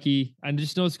Kentucky. I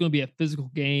just know it's going to be a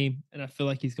physical game, and I feel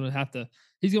like he's going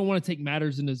to want to take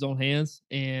matters in his own hands.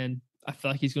 And I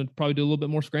feel like he's going to probably do a little bit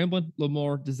more scrambling, a little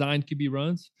more designed QB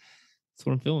runs. That's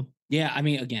what I'm feeling. Yeah, I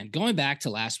mean, again, going back to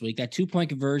last week, that 2-point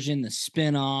conversion, the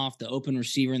spin off, the open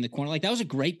receiver in the corner, that was a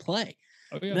great play.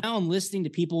 Oh, yeah. Now I'm listening to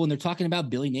people when they're talking about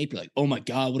Billy Napier, like, oh my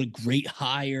God, what a great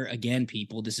hire. Again,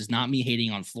 people, this is not me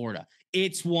hating on Florida.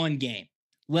 It's one game.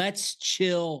 Let's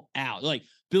chill out. Like,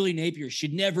 Billy Napier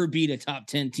should never beat a top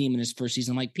 10 team in his first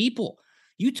season. I'm like, people,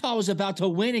 Utah was about to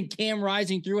win, and Cam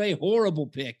Rising threw a horrible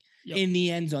pick in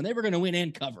the end zone. They were going to win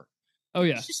and cover. Oh,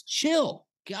 yeah. Just chill.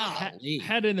 Golly.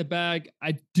 Had in the bag.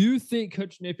 I do think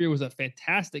Coach Napier was a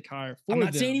fantastic hire for them. I'm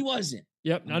not saying he wasn't.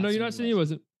 Yep. I know you're not saying he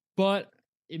wasn't, but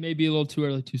it may be a little too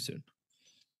early, too soon.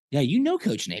 Yeah,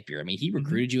 Coach Napier. I mean, he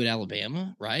recruited you at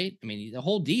Alabama, right? I mean, the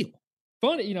whole deal.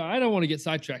 Funny, I don't want to get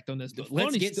sidetracked on this, but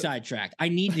let's get sidetracked. I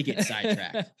need to get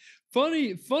sidetracked.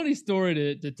 Funny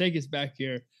story to take us back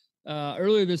here.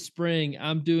 Earlier this spring,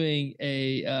 I'm doing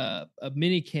a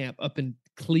mini camp up in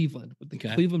Cleveland with the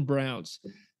Cleveland Browns.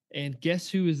 And guess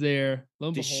who was there?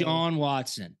 Deshaun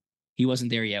Watson. He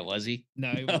wasn't there yet, was he?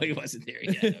 No, he wasn't there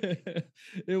yet.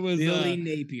 It was Billy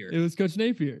Napier. It was Coach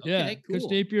Napier. Okay, yeah, cool.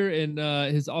 Coach Napier and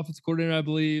his offensive coordinator, I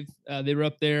believe. They were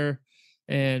up there,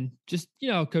 and just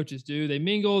how coaches do. They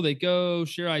mingle, they go,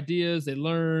 share ideas, they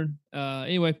learn.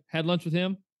 Anyway, had lunch with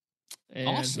him, and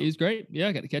awesome. He was great. Yeah,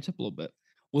 I got to catch up a little bit.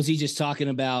 Was he just talking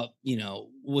about,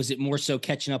 was it more so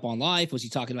catching up on life? Was he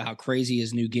talking about how crazy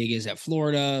his new gig is at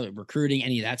Florida, recruiting,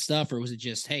 any of that stuff? Or was it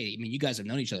just, hey, I mean, you guys have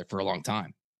known each other for a long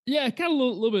time? Yeah, kind of a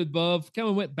little bit above. Kind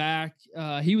of went back.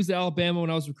 He was at Alabama when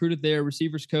I was recruited there,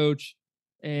 receivers coach.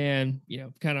 And,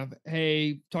 kind of,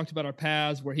 hey, talked about our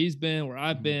paths, where he's been, where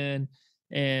I've been.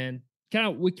 And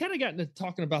we got into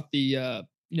talking about the,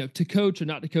 to coach or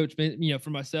not to coach, for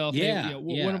myself. Yeah. Hey,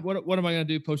 what am I going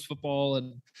to do post football?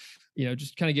 And,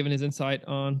 just kind of giving his insight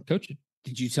on coaching.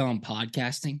 Did you tell him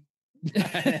podcasting?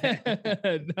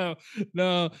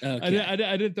 No. Okay.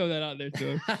 I didn't throw that out there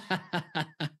to him.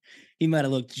 He might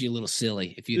have looked at you a little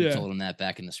silly if you'd have told him that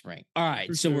back in the spring. All right.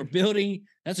 For sure. We're building.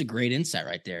 That's a great insight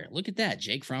right there. Look at that.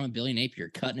 Jake Fromm and Billy Napier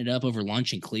cutting it up over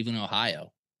lunch in Cleveland,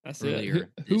 Ohio. That's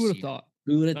earlier. Who would have thought?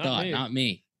 Who would have thought? Not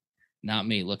me. Not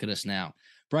me. Look at us now.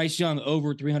 Bryce Young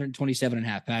over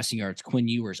 327.5 passing yards. Quinn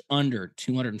Ewers under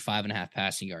 205.5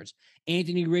 passing yards.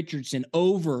 Anthony Richardson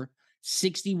over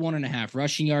 61.5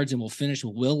 rushing yards. And we'll finish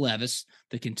with Will Levis,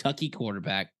 the Kentucky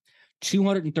quarterback,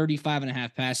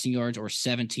 235.5 passing yards or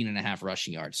 17.5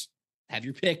 rushing yards. Have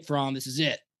your pick, Fromm. This is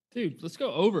it. Dude, let's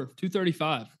go over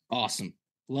 235. Awesome.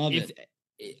 Love it.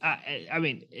 I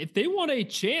mean, if they want a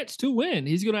chance to win,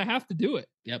 he's going to have to do it.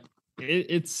 Yep.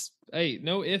 It's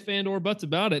no if and or buts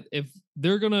about it. If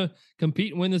they're going to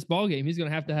compete and win this ball game, he's going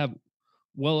to have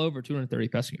well over 230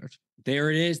 passing yards.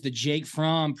 There it is, the Jake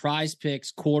Fromm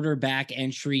PrizePicks quarterback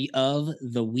entry of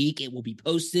the week. It will be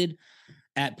posted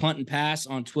at Punt and Pass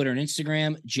on Twitter and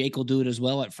Instagram. Jake will do it as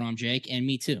well at From Jake, and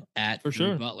me too at For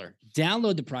sure. Butler.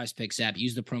 Download the PrizePicks app.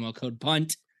 Use the promo code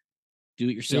PUNT. Do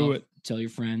it yourself. Tell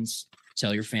your friends.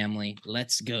 Tell your family.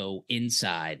 Let's go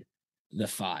inside the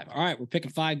 5. All right, we're picking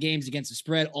 5 games against the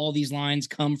spread. All these lines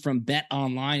come from Bet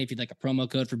Online. If you'd like a promo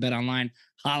code for Bet Online,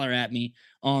 holler at me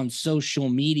on social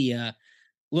media.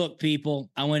 Look,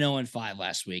 people, I went 0-5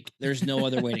 last week. There's no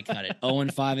other way to cut it.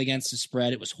 0-5 against the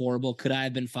spread. It was horrible. Could I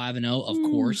have been 5-0?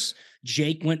 Of course.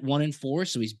 Jake went 1-4,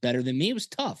 so he's better than me. It was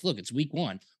tough. Look, it's week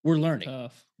 1. We're learning.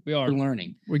 Tough. We are. We're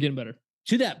learning. We're getting better.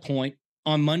 To that point,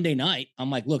 on Monday night,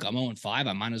 I'm like, look, I'm 0-5.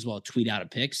 I might as well tweet out a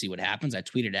pick, see what happens. I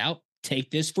tweeted out,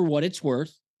 take this for what it's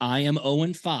worth. I am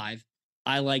 0-5.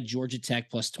 I like Georgia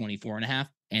Tech plus 24.5,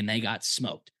 and they got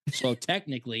smoked. So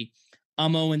technically,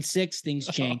 I'm 0-6. Things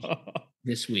change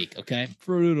this week, okay?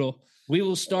 Brutal. We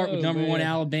will start with number 1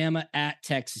 Alabama at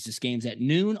Texas. This game's at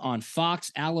noon on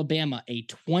Fox. Alabama, a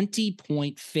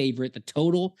 20-point favorite. The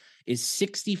total is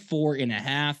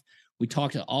 64.5. We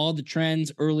talked to all the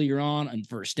trends earlier on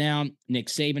first down. Nick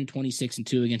Saban,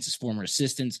 26-2 against his former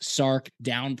assistants. Sark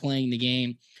downplaying the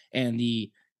game and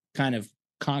the kind of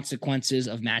consequences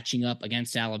of matching up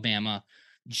against Alabama.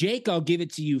 Jake, I'll give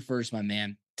it to you first, my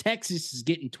man. Texas is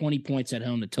getting 20 points at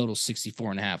home. The total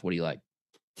 64.5. What do you like?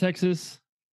 Texas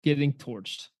getting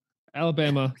torched.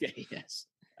 Alabama. Okay, yes.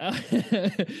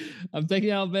 I'm taking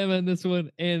Alabama in this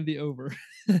one and the over.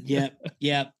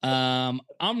 Yep. I'm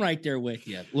right there with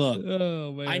you. Look,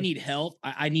 I need help.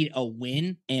 I need a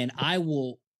win, and I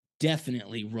will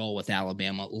definitely roll with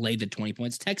Alabama, lay the 20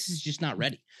 points. Texas is just not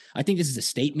ready. I think this is a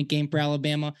statement game for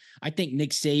Alabama. I think Nick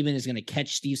Saban is going to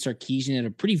catch Steve Sarkisian at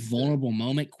a pretty vulnerable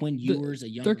moment. Quinn Ewers, a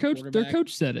young quarterback. Their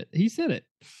coach said it. He said it.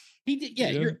 He did.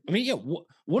 Yeah.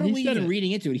 What are we even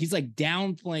reading into it? He's like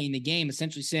downplaying the game,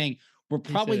 essentially saying, we're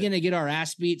probably going to get our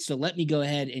ass beat, so let me go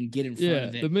ahead and get in front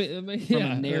of it. Let me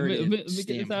get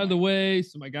this out of the way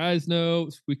so my guys know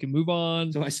so we can move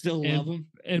on. So I still love them.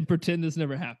 And pretend this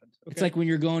never happened. Okay? It's like when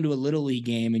you're going to a Little League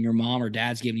game and your mom or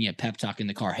dad's giving you a pep talk in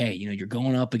the car. Hey, you're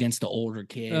going up against the older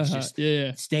kids.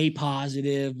 Just stay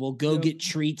positive. We'll go get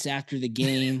treats after the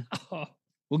game.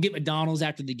 We'll get McDonald's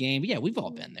after the game. But yeah, we've all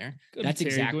been there. That's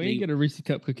exactly. Get a Reese's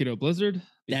Cup Cookie Dough Blizzard.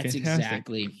 That's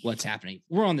exactly what's happening.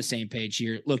 We're on the same page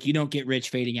here. Look, you don't get rich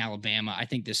fading Alabama. I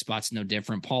think this spot's no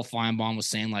different. Paul Feinbaum was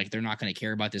saying like they're not going to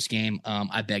care about this game.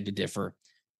 I beg to differ.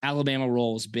 Alabama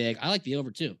rolls big. I like the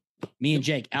over too. Me and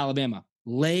Jake, Alabama,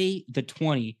 lay the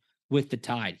 20 with the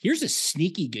Tide. Here's a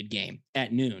sneaky good game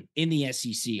at noon in the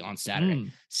SEC on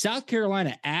Saturday. South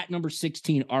Carolina at number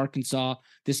 16, Arkansas.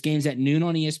 This game's at noon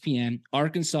on ESPN.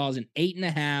 Arkansas is an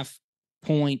 8.5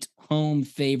 point home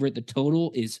favorite. The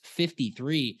total is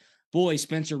 53. Boy,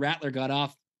 Spencer Rattler got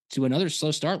off to another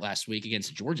slow start last week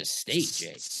against Georgia State,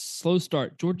 Jake. Slow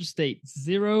start. Georgia State,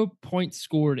 0 points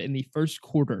scored in the first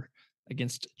quarter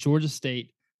against Georgia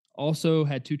State. Also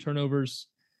had 2 turnovers.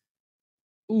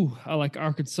 Ooh, I like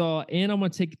Arkansas, and I'm going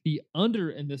to take the under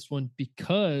in this one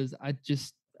because I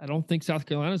don't think South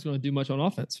Carolina is going to do much on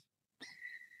offense.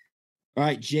 All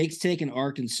right, Jake's taking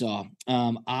Arkansas.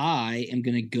 I am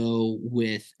going to go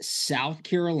with South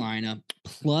Carolina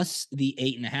plus the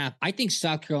 8.5. I think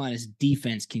South Carolina's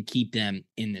defense can keep them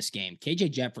in this game.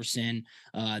 KJ Jefferson,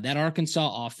 that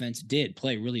Arkansas offense did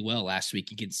play really well last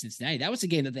week against Cincinnati. That was a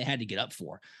game that they had to get up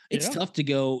for. It's tough to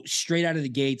go straight out of the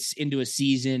gates into a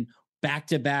season,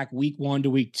 back-to-back, week 1 to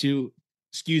week 2.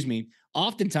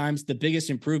 Oftentimes, the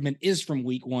biggest improvement is from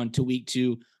week 1 to week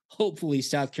 2. Hopefully,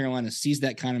 South Carolina sees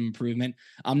that kind of improvement.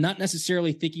 I'm not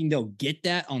necessarily thinking they'll get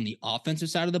that on the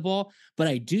offensive side of the ball, but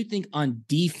I do think on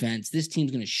defense, this team's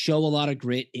going to show a lot of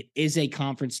grit. It is a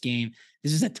conference game.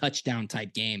 This is a touchdown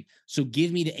type game. So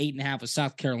give me the 8.5 of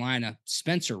South Carolina.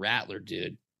 Spencer Rattler,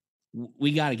 dude.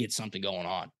 We got to get something going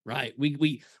on, right?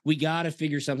 We got to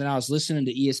figure something out. I was listening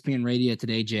to ESPN radio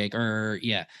today, Jake, and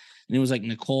it was like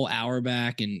Nicole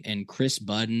Auerbach and Chris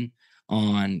Budden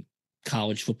on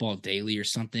College Football Daily or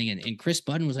something. And Chris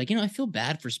Budden was like, I feel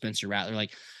bad for Spencer Rattler.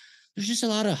 Like, there's just a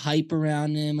lot of hype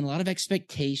around him and a lot of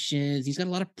expectations. He's got a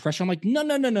lot of pressure. I'm like,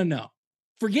 no.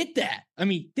 Forget that. I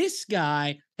mean, this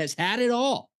guy has had it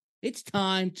all. It's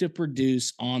time to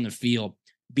produce on the field.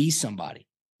 Be somebody.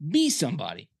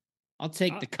 I'll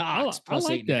take the Cox plus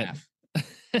 8.5.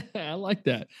 I like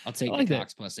that. I'll take the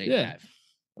Cox plus 8.5. Yeah.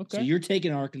 Okay. So you're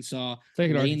taking Arkansas,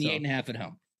 laying the 8.5 at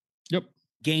home. Yep.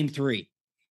 Game 3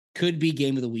 could be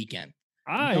game of the weekend.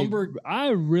 I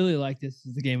really like this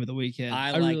as the game of the weekend.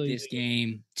 I like really this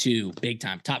game too, big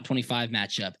time. Top 25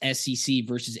 matchup, SEC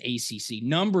versus ACC.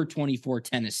 Number 24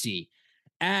 Tennessee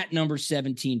at number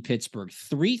 17 Pittsburgh.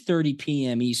 3:30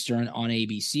 p.m. Eastern on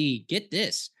ABC. Get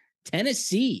this.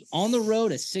 Tennessee on the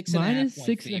road, a 6.5 minus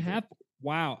 6.5.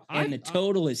 Wow. And the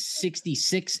total is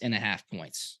 66.5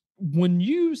 points. when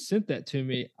you sent that to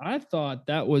me, I thought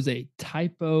that was a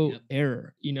typo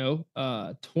error.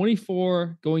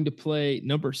 24 going to play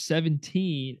number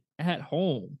 17 at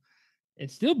home and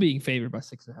still being favored by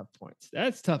 6.5 points.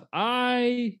 That's tough.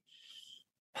 I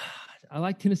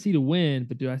like Tennessee to win,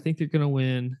 but do I think they're going to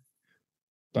win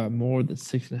by more than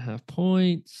 6.5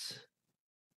 points?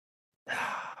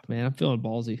 Man, I'm feeling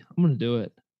ballsy. I'm going to do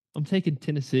it. I'm taking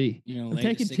Tennessee. I'm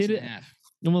taking 6.5. I'm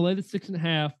going to lay the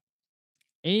 6.5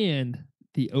 and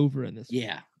the over in this.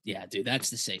 Yeah, dude, that's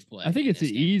the safe play. I think it's an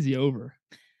easy over.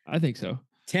 I think so.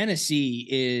 Tennessee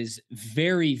is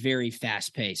very, very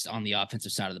fast-paced on the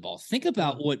offensive side of the ball. Think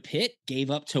about what Pitt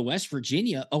gave up to West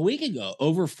Virginia a week ago.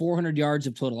 Over 400 yards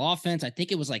of total offense. I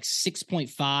think it was like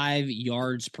 6.5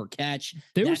 yards per catch.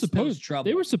 They were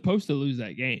supposed to lose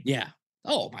that game. Yeah.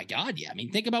 Oh, my God, yeah. I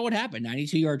mean, think about what happened.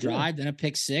 92-yard drive, then a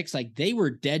pick six. Like, they were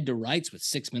dead to rights with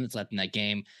 6 minutes left in that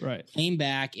game. Right. Came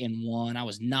back and won. I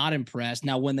was not impressed.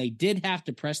 Now, when they did have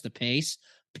to press the pace,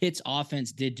 Pitt's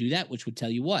offense did do that, which would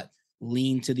tell you what?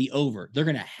 Lean to the over. They're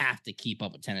going to have to keep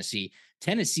up with Tennessee.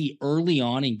 Tennessee early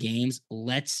on in games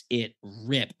lets it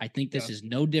rip. I think this is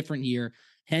no different here.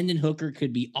 Hendon Hooker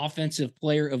could be offensive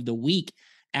player of the week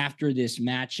after this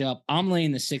matchup. I'm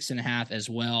laying the 6.5 as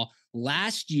well.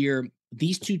 Last year,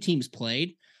 these two teams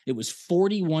played. It was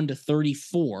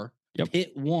 41-34.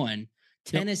 Pitt won.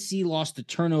 Tennessee lost the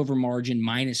turnover margin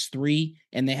 -3,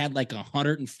 and they had like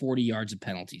 140 yards of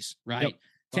penalties, right?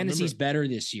 Tennessee's better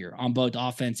this year on both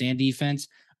offense and defense.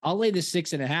 I'll lay the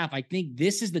 6.5. I think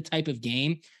this is the type of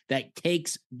game that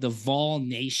takes the Vol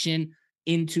Nation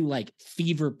into like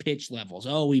fever pitch levels.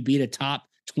 Oh, we beat a top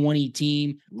 20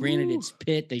 team. Granted, it's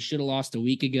Pitt. They should have lost a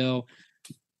week ago.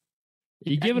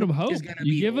 You're giving them hope.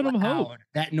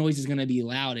 That noise is going to be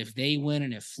loud. If they win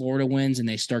and if Florida wins and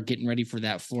they start getting ready for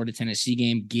that Florida-Tennessee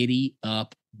game, giddy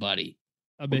up, buddy.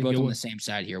 We're both on the same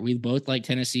side here. We both like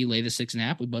Tennessee, lay the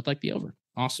 6.5. We both like the over.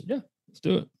 Awesome. Yeah, let's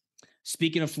do it.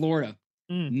 Speaking of Florida,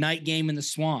 night game in the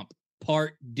swamp,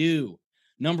 part due.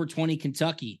 Number 20,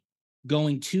 Kentucky,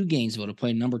 going to Gainesville to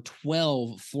play number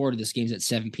 12, Florida. This game's at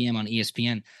 7 p.m. on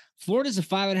ESPN. Florida's a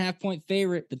 5.5-point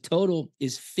favorite. The total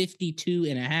is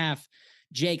 52.5.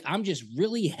 Jake, I'm just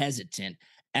really hesitant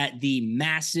at the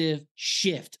massive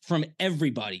shift from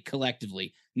everybody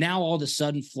collectively. Now, all of a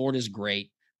sudden, Florida's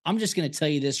great. I'm just going to tell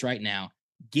you this right now.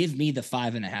 Give me the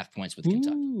 5.5 points with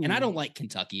Kentucky. And I don't like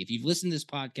Kentucky. If you've listened to this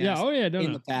podcast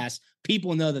in the past,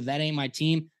 people know that ain't my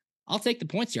team. I'll take the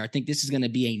points here. I think this is going to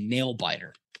be a nail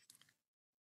biter.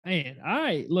 Man,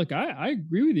 I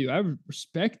agree with you. I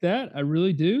respect that. I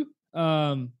really do.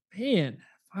 Man,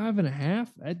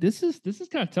 5.5. This is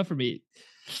kind of tough for me.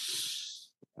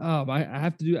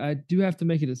 I do have to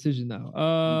make a decision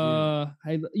though.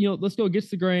 Let's go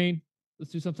against the grain.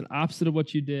 Let's do something opposite of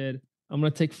what you did. I'm going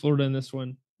to take Florida in this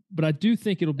one, but I do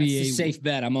think it'll be a safe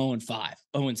bet. I'm 0-5,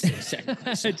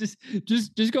 0-6.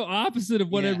 Just go opposite of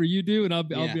whatever you do, and I'll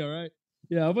be all right.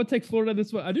 Yeah, I'm going to take Florida in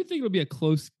this one. I do think it'll be a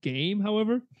close game,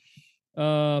 however.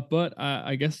 But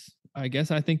I guess I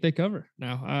think they cover.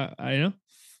 Now I know.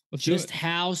 Just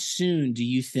how soon do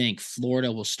you think Florida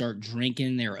will start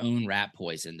drinking their own rat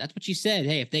poison? That's what you said.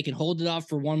 Hey, if they can hold it off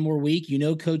for one more week,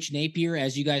 Coach Napier,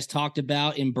 as you guys talked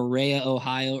about in Berea,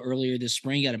 Ohio earlier this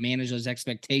spring, got to manage those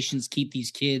expectations, keep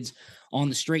these kids on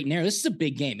the straight and narrow. This is a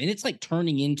big game, and it's like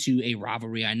turning into a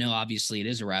rivalry. I know, obviously, it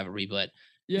is a rivalry, but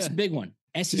it's a big one.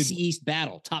 SEC East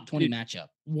battle, top 20 matchup.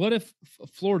 What if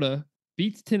Florida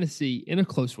beats Tennessee in a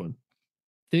close one?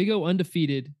 They go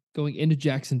undefeated going into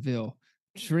Jacksonville,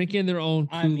 drinking their own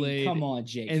Kool-Aid. Come on,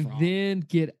 Jake. And then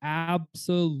get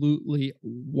absolutely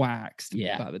waxed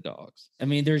by the dogs. I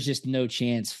mean, there's just no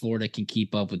chance Florida can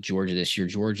keep up with Georgia this year.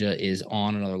 Georgia is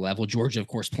on another level. Georgia, of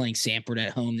course, playing Samford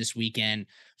at home this weekend,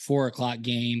 4:00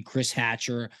 game. Chris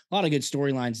Hatcher, a lot of good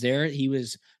storylines there. He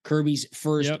was Kirby's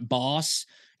first boss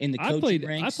in the coaching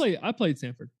ranks. I played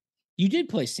Samford. You did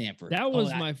play Samford.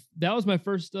 That was my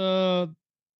first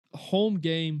home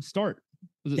game start.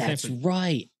 That's Samford.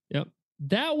 Right. Yep.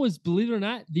 That was, believe it or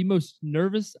not, the most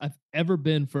nervous I've ever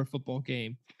been for a football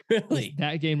game. Really?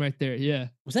 That game right there. Yeah.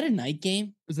 Was that a night game?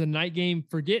 It was a night game.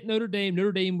 Forget Notre Dame.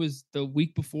 Notre Dame was the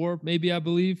week before, maybe, I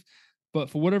believe. But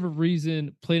for whatever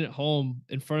reason, playing at home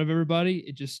in front of everybody,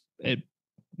 I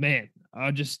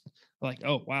just like,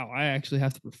 oh, wow, I actually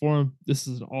have to perform. This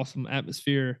is an awesome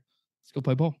atmosphere. Let's go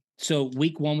play ball. So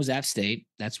week 1 was App State.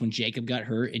 That's when Jacob got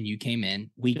hurt and you came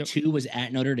in. Week 2 was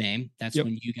at Notre Dame. That's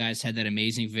when you guys had that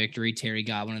amazing victory. Terry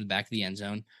Godwin in the back of the end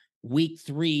zone. Week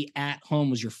 3 at home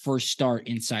was your first start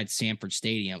inside Samford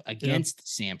Stadium against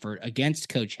Samford, against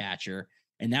Coach Hatcher.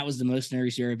 And that was the most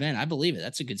nervous you've ever been. I believe it.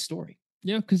 That's a good story.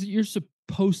 Yeah, because you're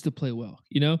supposed to play well,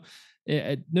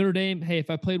 At Notre Dame, hey, if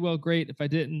I played well, great. If I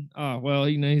didn't,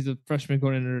 he's a freshman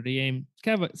going into Notre Dame.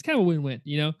 It's kind of a win-win,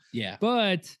 Yeah.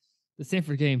 But the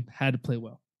Stanford game had to play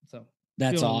well. So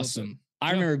that's awesome.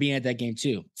 I remember being at that game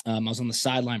too. I was on the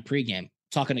sideline pregame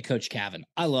talking to Coach Cavan.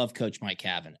 I love Coach Mike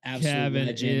Cavan. Absolute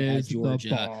legend at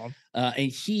Georgia.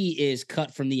 And he is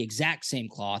cut from the exact same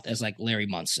cloth as like Larry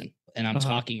Munson. And I'm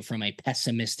talking from a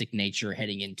pessimistic nature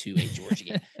heading into a Georgia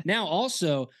game. Now,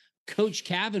 also, Coach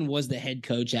Cavan was the head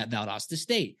coach at Valdosta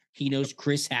State. He knows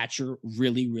Chris Hatcher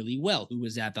really, really well, who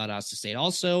was at Valdosta State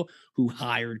also, who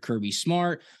hired Kirby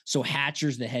Smart. So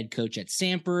Hatcher's the head coach at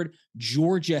Samford.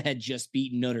 Georgia had just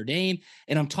beaten Notre Dame.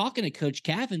 And I'm talking to Coach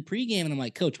Cavan pregame, and I'm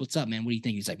like, Coach, what's up, man? What do you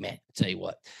think? He's like, man, I'll tell you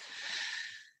what.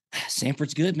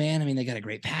 Samford's good, man. I mean, they got a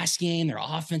great pass game. Their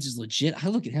offense is legit. I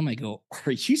look at him, I go,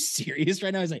 are you serious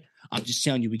right now? He's like, I'm just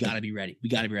telling you, we got to be ready. We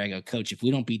got to be ready. I go, Coach, if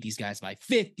we don't beat these guys by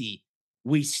 50,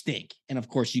 we stink. And of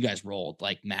course, you guys rolled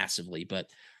like massively, but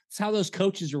it's how those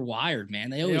coaches are wired, man.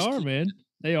 They are, man.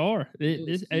 They are.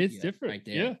 It's different. Right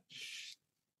there. Yeah.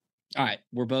 All right.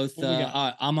 We're both,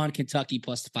 I'm on Kentucky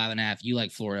plus the 5.5. You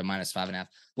like Florida minus 5.5.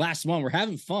 Last one. We're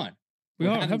having fun.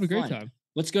 We're having a great time.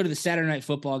 Let's go to the Saturday night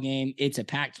football game. It's a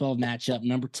Pac-12 matchup.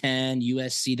 Number 10,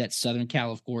 USC. That's Southern Cal,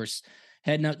 of course.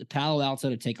 Heading up to Palo Alto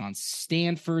to take on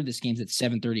Stanford. This game's at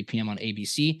 7:30 p.m. on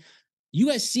ABC.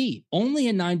 USC, only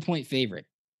a 9-point favorite.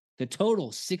 The total,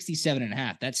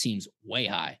 67.5. That seems way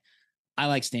high. I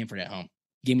like Stanford at home.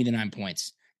 Give me the 9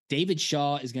 points. David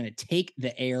Shaw is going to take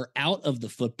the air out of the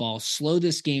football, slow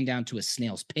this game down to a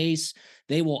snail's pace.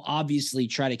 They will obviously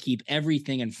try to keep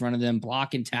everything in front of them,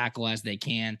 block and tackle as they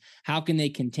can. How can they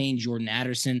contain Jordan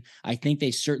Addison? I think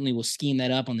they certainly will scheme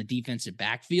that up on the defensive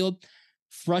backfield.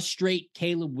 Frustrate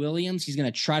Caleb Williams. He's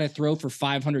going to try to throw for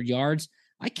 500 yards.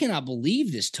 I cannot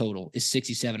believe this total is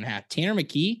 67.5. Tanner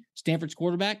McKee, Stanford's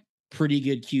quarterback, pretty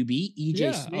good QB.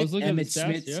 EJ Smith, Emmitt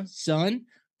Smith's son,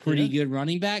 pretty good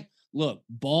running back. Look,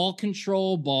 ball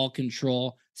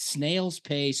control, snail's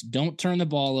pace. Don't turn the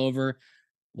ball over.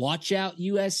 Watch out,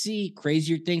 USC.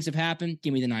 Crazier things have happened.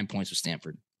 Give me the 9 points with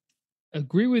Stanford.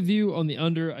 Agree with you on the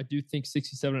under. I do think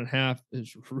 67.5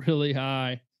 is really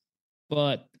high.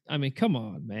 But, I mean, come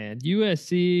on, man.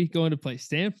 USC going to play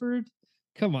Stanford?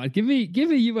 Come on. Give me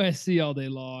USC all day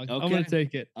long. Okay. I'm going to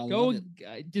take it.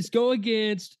 Just go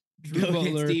against Drew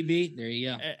Butler. DB. There you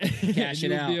go. Cash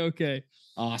it out. Be okay.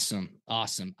 Awesome.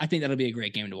 I think that'll be a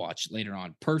great game to watch later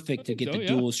on. Perfect to get the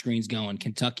dual screens going.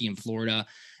 Kentucky and Florida,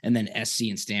 and then SC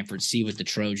and Stanford. See what the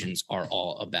Trojans are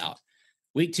all about.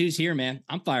 Week 2's here, man.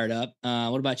 I'm fired up.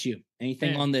 What about you?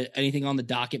 Anything on the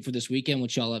docket for this weekend?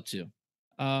 What y'all up to?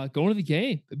 Going to the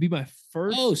game. It'd be my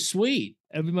first. Oh, sweet.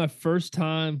 It'll be my first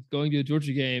time going to a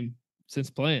Georgia game since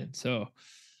playing. So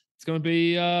it's going to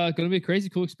be a crazy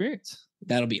cool experience.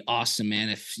 That'll be awesome, man.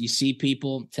 If you see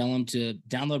people, tell them to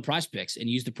download Prize Picks and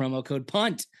use the promo code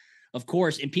PUNT, of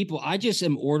course. And people, I just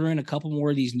am ordering a couple more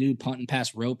of these new Punt and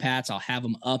Pass row pats. I'll have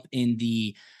them up in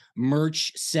the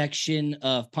merch section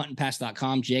of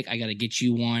puntandpass.com. Jake, I got to get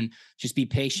you one. Just be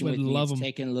patient with me. It's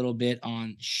taking a little bit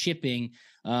on shipping,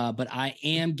 but I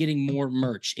am getting more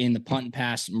merch in the Punt and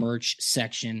Pass merch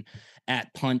section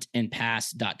at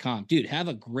puntandpass.com. Dude, have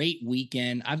a great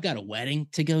weekend. I've got a wedding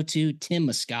to go to. Tim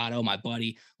Moscato, my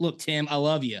buddy. Look, Tim, I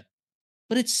love you.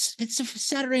 But it's a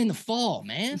Saturday in the fall,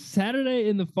 man. Saturday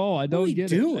in the fall. I don't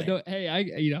get it. I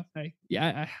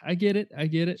get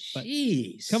it.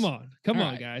 Jeez. Come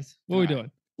on, guys. What are we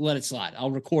doing? Let it slide.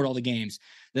 I'll record all the games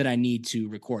that I need to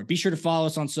record. Be sure to follow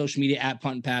us on social media at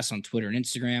Punt and Pass on Twitter and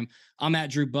Instagram. I'm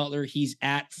at Drew Butler. He's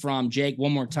at From Jake.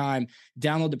 One more time,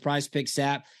 download the Prize Picks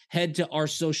app. Head to our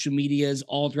social medias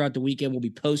all throughout the weekend. We'll be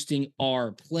posting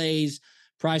our plays.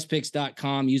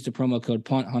 PrizePicks.com. Use the promo code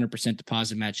PUNT. 100%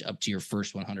 deposit match up to your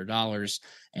first $100.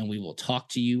 And we will talk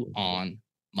to you on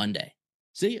Monday.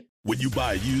 See you. When you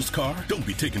buy a used car, don't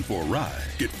be taken for a ride.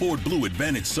 Get Ford Blue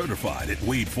Advantage certified at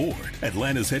Wade Ford,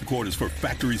 Atlanta's headquarters for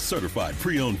factory certified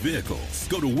pre-owned vehicles.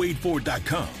 Go to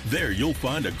WadeFord.com. There you'll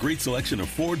find a great selection of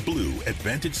Ford Blue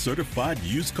Advantage certified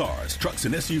used cars, trucks,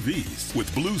 and SUVs.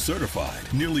 With Blue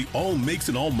certified, nearly all makes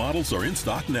and all models are in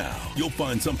stock now. You'll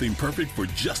find something perfect for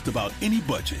just about any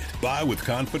budget. Buy with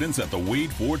confidence at the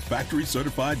Wade Ford factory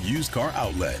certified used car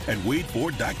outlet at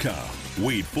WadeFord.com.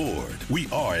 Wade Ford. We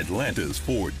are Atlanta's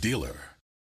Ford dealer.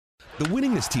 The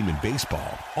winningest team in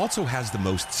baseball also has the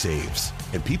most saves,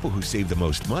 and people who save the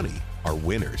most money are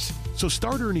winners. So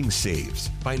start earning saves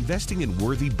by investing in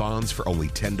worthy bonds for only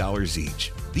 $10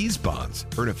 each. These bonds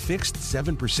earn a fixed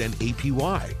 7%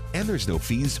 APY, and there's no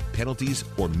fees, penalties,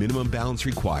 or minimum balance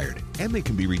required, and they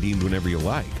can be redeemed whenever you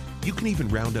like. You can even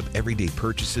round up everyday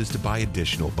purchases to buy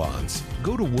additional bonds.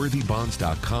 Go to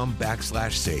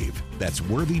worthybonds.com/save. That's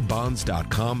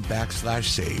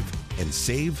worthybonds.com/save and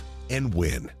save and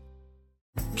win.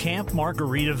 Camp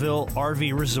Margaritaville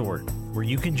RV Resort, where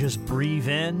you can just breathe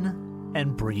in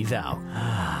and breathe out.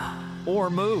 Or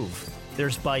move.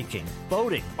 There's biking,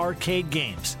 boating, arcade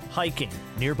games, hiking,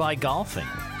 nearby golfing.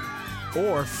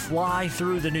 Or fly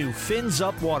through the new Fins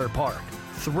Up Water Park.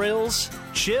 Thrills,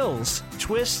 chills,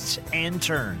 twists, and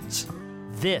turns.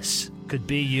 This could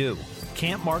be you.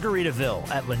 Camp Margaritaville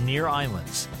at Lanier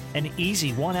Islands, an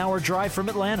easy 1-hour drive from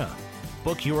Atlanta.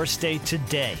 Book your stay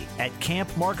today at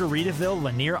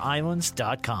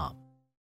campmargaritavillelanierislands.com.